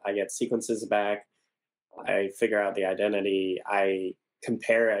have. I get sequences back. I figure out the identity. I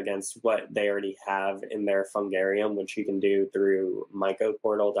compare it against what they already have in their fungarium, which you can do through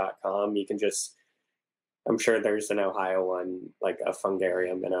mycoportal.com. You can just, I'm sure there's an Ohio one, like a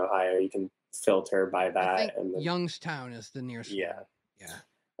fungarium in Ohio. You can filter by that. I think Youngstown is the nearest one.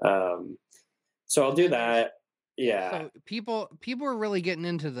 Yeah. So I'll do that. Yeah. So people are really getting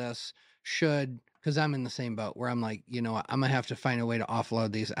into this, because I'm in the same boat where I'm like, you know what, I'm gonna have to find a way to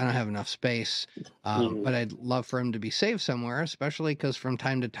offload these. I don't have enough space, but I'd love for them to be saved somewhere, especially because from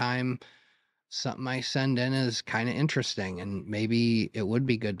time to time, something I send in is kind of interesting, and maybe it would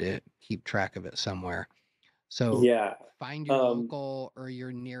be good to keep track of it somewhere. So yeah, find your local or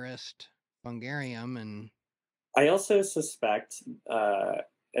your nearest fungarium. And I also suspect,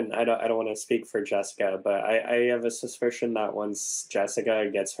 and I don't want to speak for Jessica, but I have a suspicion that once Jessica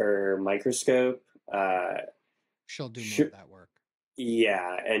gets her microscope, she'll do more of that work.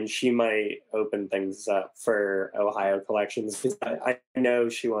 Yeah, and she might open things up for Ohio collections, because I know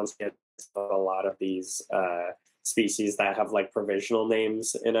she wants to get a lot of these species that have like provisional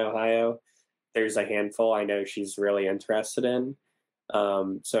names in Ohio. There's a handful I know she's really interested in.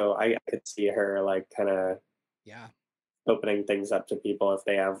 So I could see her like kind of opening things up to people if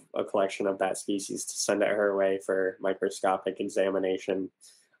they have a collection of that species, to send it her way for microscopic examination.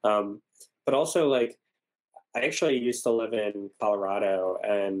 But also, like, I actually used to live in Colorado,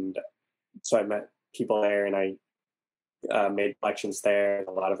 and so I met people there, and I made collections there.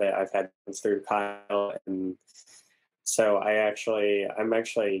 A lot of it I've had through Kyle, and so I'm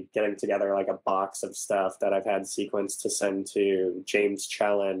actually getting together like a box of stuff that I've had sequenced to send to James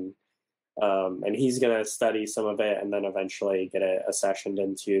Chellin. And he's going to study some of it and then eventually get it accessioned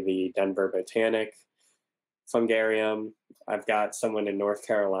into the Denver Botanic Fungarium. I've got someone in North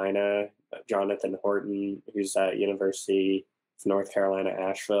Carolina, Jonathan Horton, who's at University of North Carolina,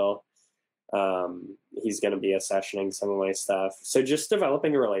 Asheville. He's going to be accessioning some of my stuff. So just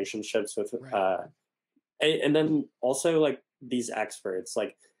developing relationships with, and then also like these experts,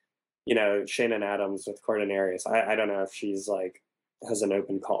 like Shannon Adams with Cordonarius. I don't know if she's like has an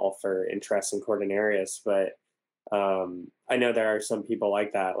open call for interest in Cordonarius, but I know there are some people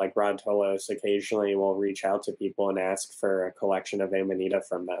like that. Like Rod Tolos occasionally will reach out to people and ask for a collection of Amanita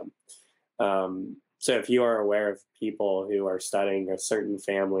from them. So if you are aware of people who are studying a certain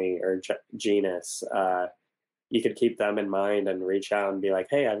family or genus, you could keep them in mind and reach out and be like,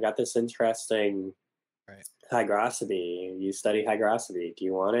 hey, I've got this interesting hygroscopy. You study hygroscopy. Do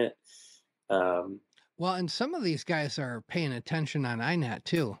you want it? Well, and some of these guys are paying attention on iNet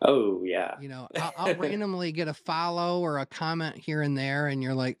too. Oh, yeah. I'll randomly get a follow or a comment here and there, and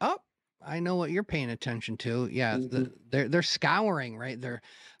you're like, oh, I know what you're paying attention to. Yeah, they're scouring, right? They're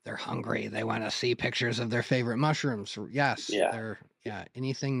hungry. They want to see pictures of their favorite mushrooms. Yes,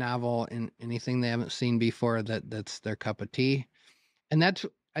 anything novel and anything they haven't seen before, that's their cup of tea. And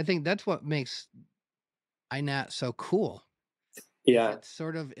I think that's what makes iNet so cool. Yeah,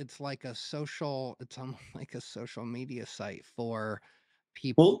 it's like a social, it's almost like a social media site for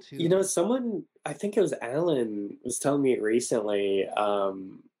people to. Someone, I think it was Alan, was telling me recently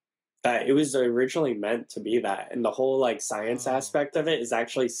that it was originally meant to be that, and the whole like science aspect of it is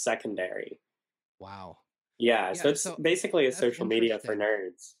actually secondary. Wow. Yeah, so it's basically a social media for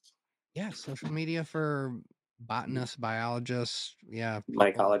nerds. Yeah, social media for botanists, biologists,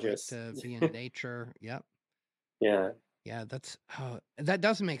 mycologists, to be in nature. Yep. Yeah, that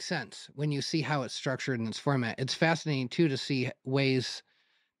does make sense when you see how it's structured in its format. It's fascinating too to see ways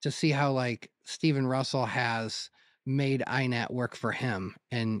to see how like Stephen Russell has made iNet work for him,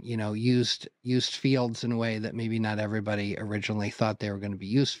 and used fields in a way that maybe not everybody originally thought they were going to be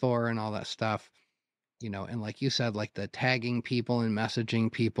used for, and all that stuff. And like you said, like the tagging people and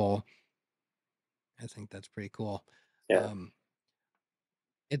messaging people. I think that's pretty cool. Yeah.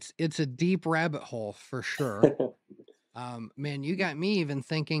 It's a deep rabbit hole for sure. Man, you got me even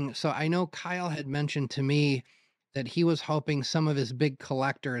thinking. So I know Kyle had mentioned to me that he was hoping some of his big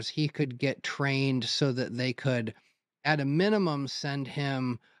collectors, he could get trained so that they could, at a minimum, send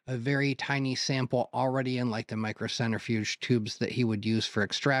him a very tiny sample already in like the microcentrifuge tubes that he would use for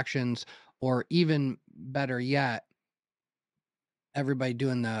extractions, or even better yet, everybody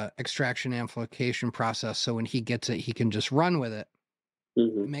doing the extraction amplification process. So when he gets it, he can just run with it.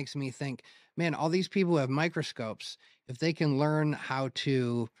 It makes me think, man, all these people who have microscopes, if they can learn how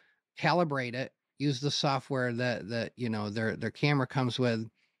to calibrate it, use the software that their camera comes with,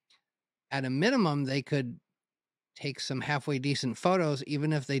 at a minimum, they could take some halfway decent photos,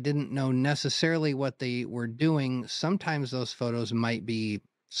 even if they didn't know necessarily what they were doing. Sometimes those photos might be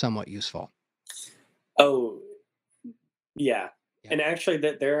somewhat useful. Oh, yeah. And actually,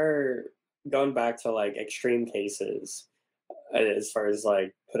 that there are, going back to like extreme cases, as far as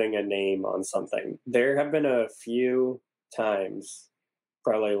like putting a name on something, there have been a few times,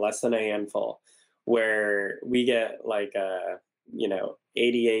 probably less than a handful, where we get like a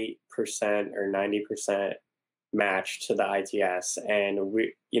 88% or 90% match to the ITS, and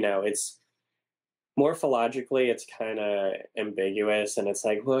it's morphologically it's kind of ambiguous, and it's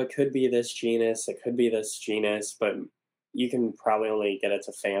like, well, it could be this genus, it could be this genus, but you can probably only get it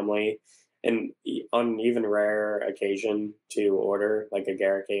to family. And on even rare occasion to order like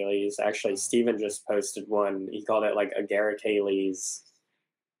𝐥𝐤𝐤𝐬. Actually, Steven just posted one. He called it like 𝐥𝐤𝐤𝐬.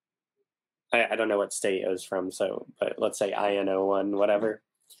 I don't know what state it was from, but let's say INO1, whatever.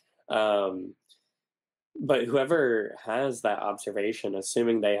 But whoever has that observation,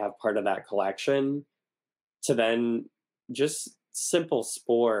 assuming they have part of that collection, to then just simple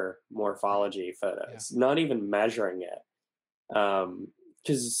spore morphology photos, not even measuring it.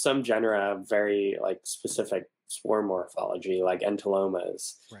 Because some genera have very like specific spore morphology, like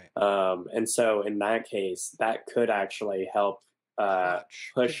entelomas. And so in that case, that could actually help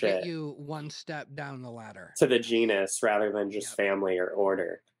push it you one step down the ladder to the genus rather than just family or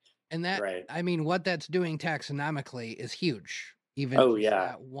order. And that, I mean, what that's doing taxonomically is huge. Even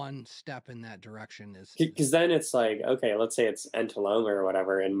that one step in that direction is, because then it's like, okay, let's say it's entoloma or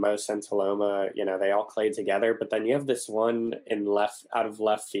whatever, and most entoloma, they all clade together, but then you have this one out of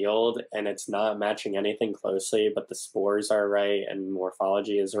left field, and it's not matching anything closely, but the spores are right and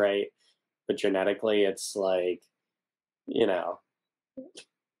morphology is right, but genetically it's like, yeah,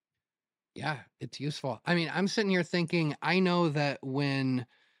 it's useful. I mean, I'm sitting here thinking, I know that when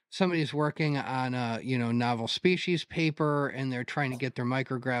somebody's working on a novel species paper and they're trying to get their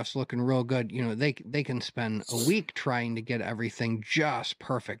micrographs looking real good, they can spend a week trying to get everything just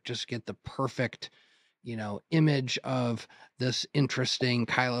perfect, just get the perfect image of this interesting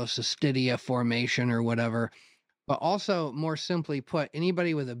Cheilocystidia formation or whatever. But also, more simply put,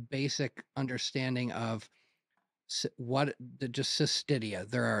 anybody with a basic understanding of just cystidia.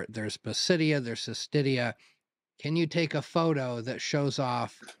 There's basidia, there's cystidia. Can you take a photo that shows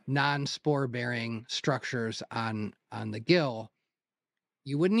off non-spore bearing structures on the gill?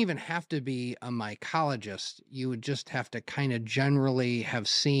 You wouldn't even have to be a mycologist. You would just have to kind of generally have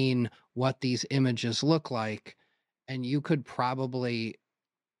seen what these images look like, and you could probably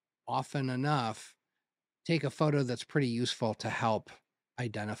often enough take a photo that's pretty useful to help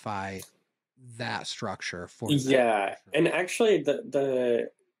identify that structure for that Yeah, mushroom. and actually,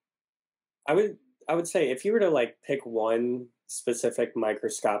 I would say if you were to like pick one specific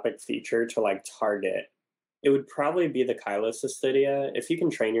microscopic feature to like target, it would probably be the 𝐤𝐤𝐬. If you can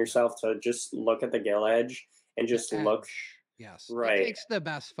train yourself to just look at the gill edge and The just look edge. Yes. It right, takes the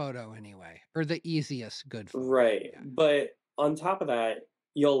best photo anyway, or the easiest good photo. right. Yeah. But on top of that,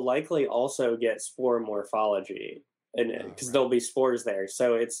 you'll likely also get spore morphology, and because right. there'll be spores there.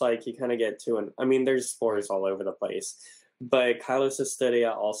 So it's like you kind of get I mean, there's spores all over the place, but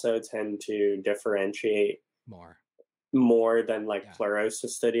𝐤𝐤𝐬 also tend to differentiate more than like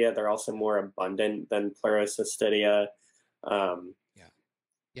pleurocystidia. They're also more abundant than pleurocystidia.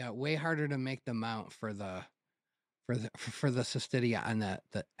 Way harder to make the mount for the cystidia on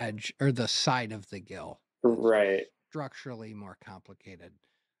the edge or the side of the gill. Right. Structurally more complicated.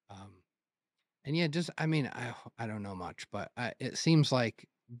 And yeah, just I mean, I don't know much, but it seems like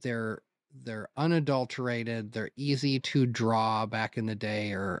they're unadulterated. They're easy to draw back in the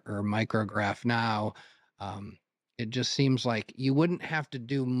day or micrograph now. It just seems like you wouldn't have to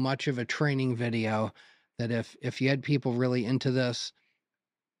do much of a training video. That if you had people really into this,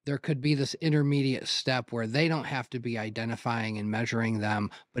 there could be this intermediate step where they don't have to be identifying and measuring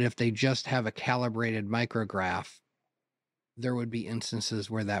them, but if they just have a calibrated micrograph, there would be instances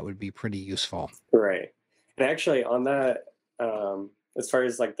where that would be pretty useful. Right. And actually on that, as far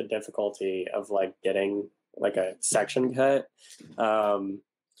as like the difficulty of like getting like a section cut,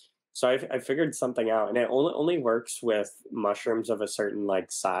 so I figured something out, and it only works with mushrooms of a certain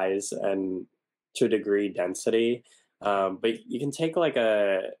like size and to a degree density. But you can take like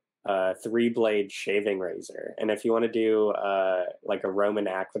a 3-blade shaving razor, and if you want to do like a Roman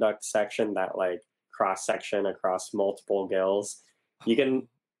aqueduct section, that like cross section across multiple gills, you can,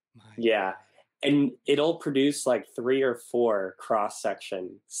 yeah, and it'll produce like 3 or 4 cross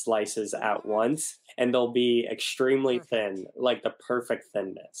section slices at once, and they'll be extremely thin, like the perfect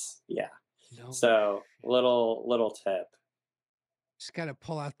thinness. Yeah. So little tip. Just got to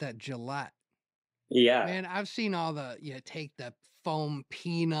pull out that Gillette. Yeah. Man, I've seen all the take the foam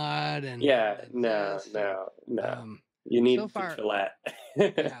peanut and no. You need the Gillette.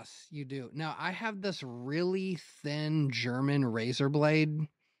 Yes, you do. Now I have this really thin German razor blade.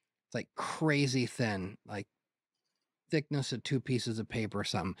 It's like crazy thin, like thickness of 2 pieces of paper or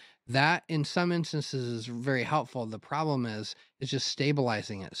something. That in some instances is very helpful. The problem is just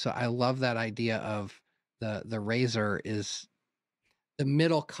stabilizing it. So I love that idea of the razor is the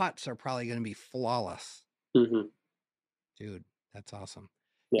middle cuts are probably going to be flawless. Mm-hmm. Dude, that's awesome.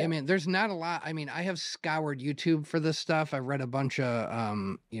 Yeah, I mean, there's not a lot. I mean, I have scoured YouTube for this stuff. I've read a bunch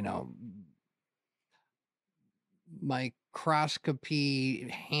of, microscopy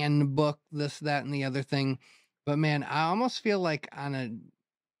handbook, this, that, and the other thing. But man, I almost feel like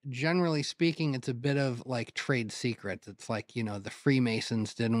generally speaking, it's a bit of like trade secrets. It's like, the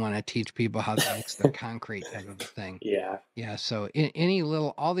Freemasons didn't want to teach people how to mix their concrete type of a thing. Yeah. Yeah. So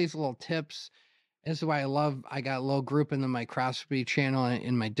all these little tips. This is why I got a little group in the microscopy channel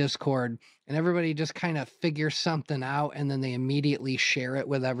in my Discord, and everybody just kind of figures something out and then they immediately share it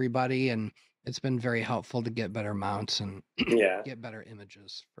with everybody. And it's been very helpful to get better mounts and get better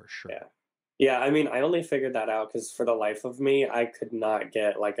images for sure. Yeah, I mean, I only figured that out because for the life of me, I could not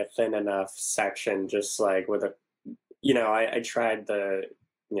get like a thin enough section just like with a, I tried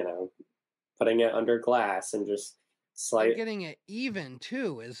putting it under glass and just getting it even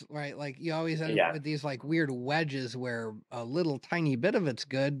too is right. Like you always end up with these like weird wedges where a little tiny bit of it's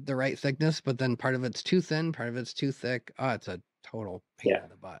good, the right thickness, but then part of it's too thin, part of it's too thick. Oh, it's a total pain in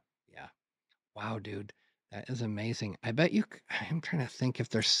the butt. Yeah. Wow, dude. That is amazing. I bet I'm trying to think if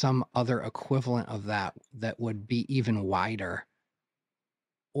there's some other equivalent of that would be even wider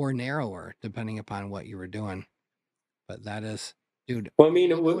or narrower, depending upon what you were doing. But that is, dude. Well, I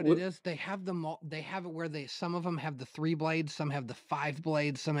mean, what it is? They have they have it where some of them have the 3 blades, some have the 5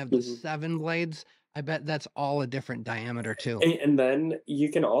 blades, some have the 7 blades. I bet that's all a different diameter too. And then you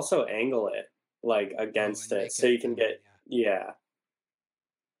can also angle it like against it, so you can get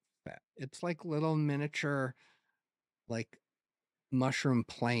It's like little miniature, like mushroom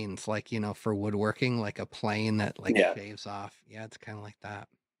planes, like for woodworking, like a plane that like shaves off. Yeah, it's kind of like that.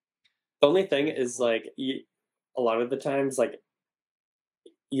 The only thing is like a lot of the times, like,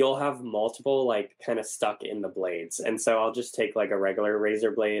 you'll have multiple, like, kind of stuck in the blades. And so I'll just take like a regular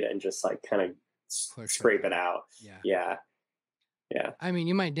razor blade and just like kind of scrape it out. Yeah. Yeah. Yeah. I mean,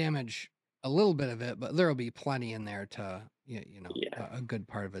 you might damage a little bit of it, but there'll be plenty in there to, you know, Yeah. a good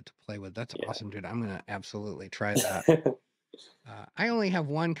part of it to play with. That's Yeah. awesome, dude. I'm going to absolutely try that. I only have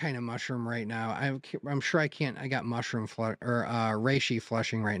one kind of mushroom right now. I'm sure I can't. I got mushroom reishi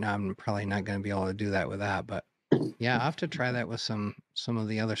flushing right now. I'm probably not going to be able to do that with that, but yeah, I'll have to try that with some of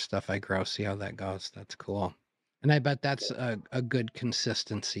the other stuff I grow. See how that goes. That's cool. And I bet that's a good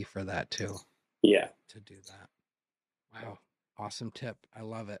consistency for that too. Yeah. To do that. Wow. Awesome tip. I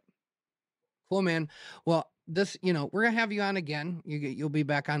love it. Cool, man. Well, this, you know, we're gonna have you on again. You'll be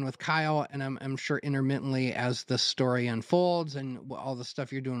back on with Kyle, and I'm sure intermittently as the story unfolds and all the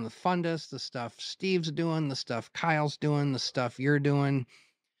stuff you're doing with Fundus, the stuff Steve's doing, the stuff Kyle's doing, the stuff you're doing.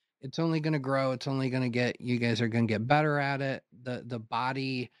 It's only gonna grow. It's only gonna get. You guys are gonna get better at it. The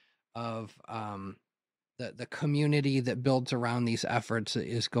body of the community that builds around these efforts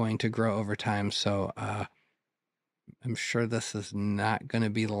is going to grow over time. So I'm sure this is not going to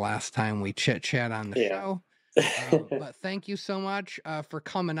be the last time we chit chat on the show. But thank you so much for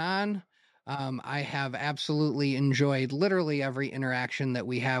coming on. I have absolutely enjoyed literally every interaction that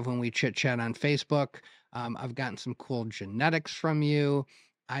we have when we chit chat on Facebook. I've gotten some cool genetics from you.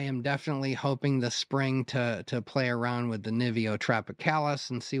 I am definitely hoping this spring to play around with the Niveo tropicalis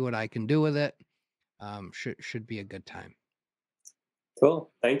and see what I can do with it. Should be a good time.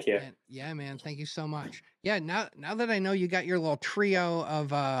 Cool. Thank you. And, yeah, man. Thank you so much. Yeah. Now that I know you got your little trio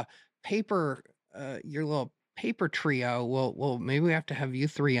of paper, your little paper trio, well, maybe we have to have you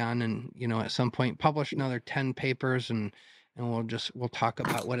three on, and you know, at some point publish another 10 papers, and we'll talk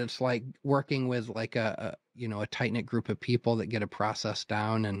about what it's like working with like a tight knit group of people that get a process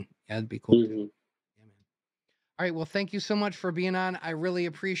down, and yeah, it'd be cool. Mm-hmm. Too. Yeah, man. All right. Well, thank you so much for being on. I really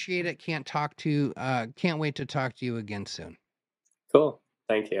appreciate it. Can't wait to talk to you again soon. Cool.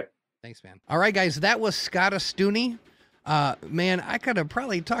 Thank you. Thanks, man. All right, guys, that was Scott Ostuni. Man, I could have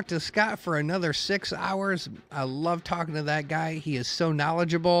probably talked to Scott for another 6 hours. I love talking to that guy. He is so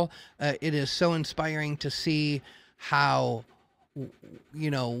knowledgeable. It is so inspiring to see how,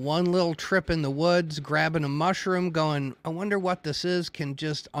 you know, one little trip in the woods, grabbing a mushroom, going, I wonder what this is, can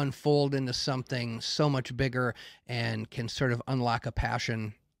just unfold into something so much bigger and can sort of unlock a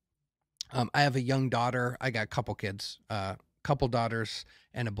passion. I have a young daughter. I got a couple kids, couple daughters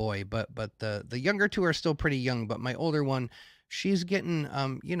and a boy, but the younger two are still pretty young, but my older one, she's getting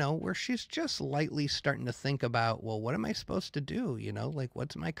you know, where she's just lightly starting to think about, well, what am I supposed to do, you know, like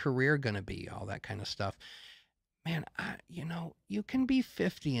what's my career gonna be, all that kind of stuff. Man, you know, you can be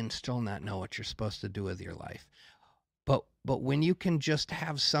 50 and still not know what you're supposed to do with your life, but when you can just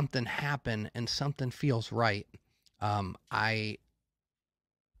have something happen and something feels right, I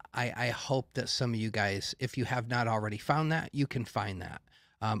hope that some of you guys, if you have not already found that, you can find that.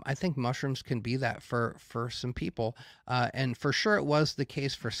 I think mushrooms can be that for some people. And for sure it was the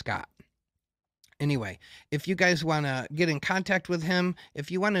case for Scott. Anyway, if you guys want to get in contact with him, if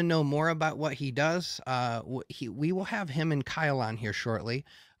you want to know more about what he does, we will have him and Kyle on here shortly.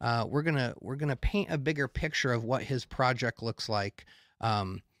 We're gonna paint a bigger picture of what his project looks like.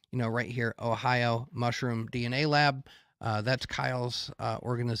 You know, right here, Ohio Mushroom DNA Lab. That's Kyle's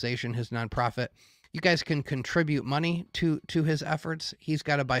organization, his nonprofit. You guys can contribute money to his efforts. He's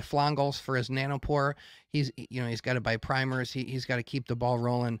got to buy flongles for his nanopore. He's got to buy primers. He's got to keep the ball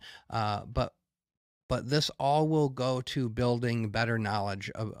rolling. But this all will go to building better knowledge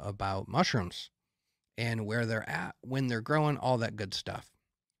about mushrooms and where they're at, when they're growing, all that good stuff.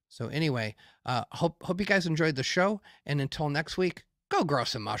 So anyway, hope you guys enjoyed the show. And until next week, go grow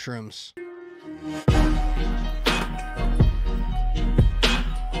some mushrooms.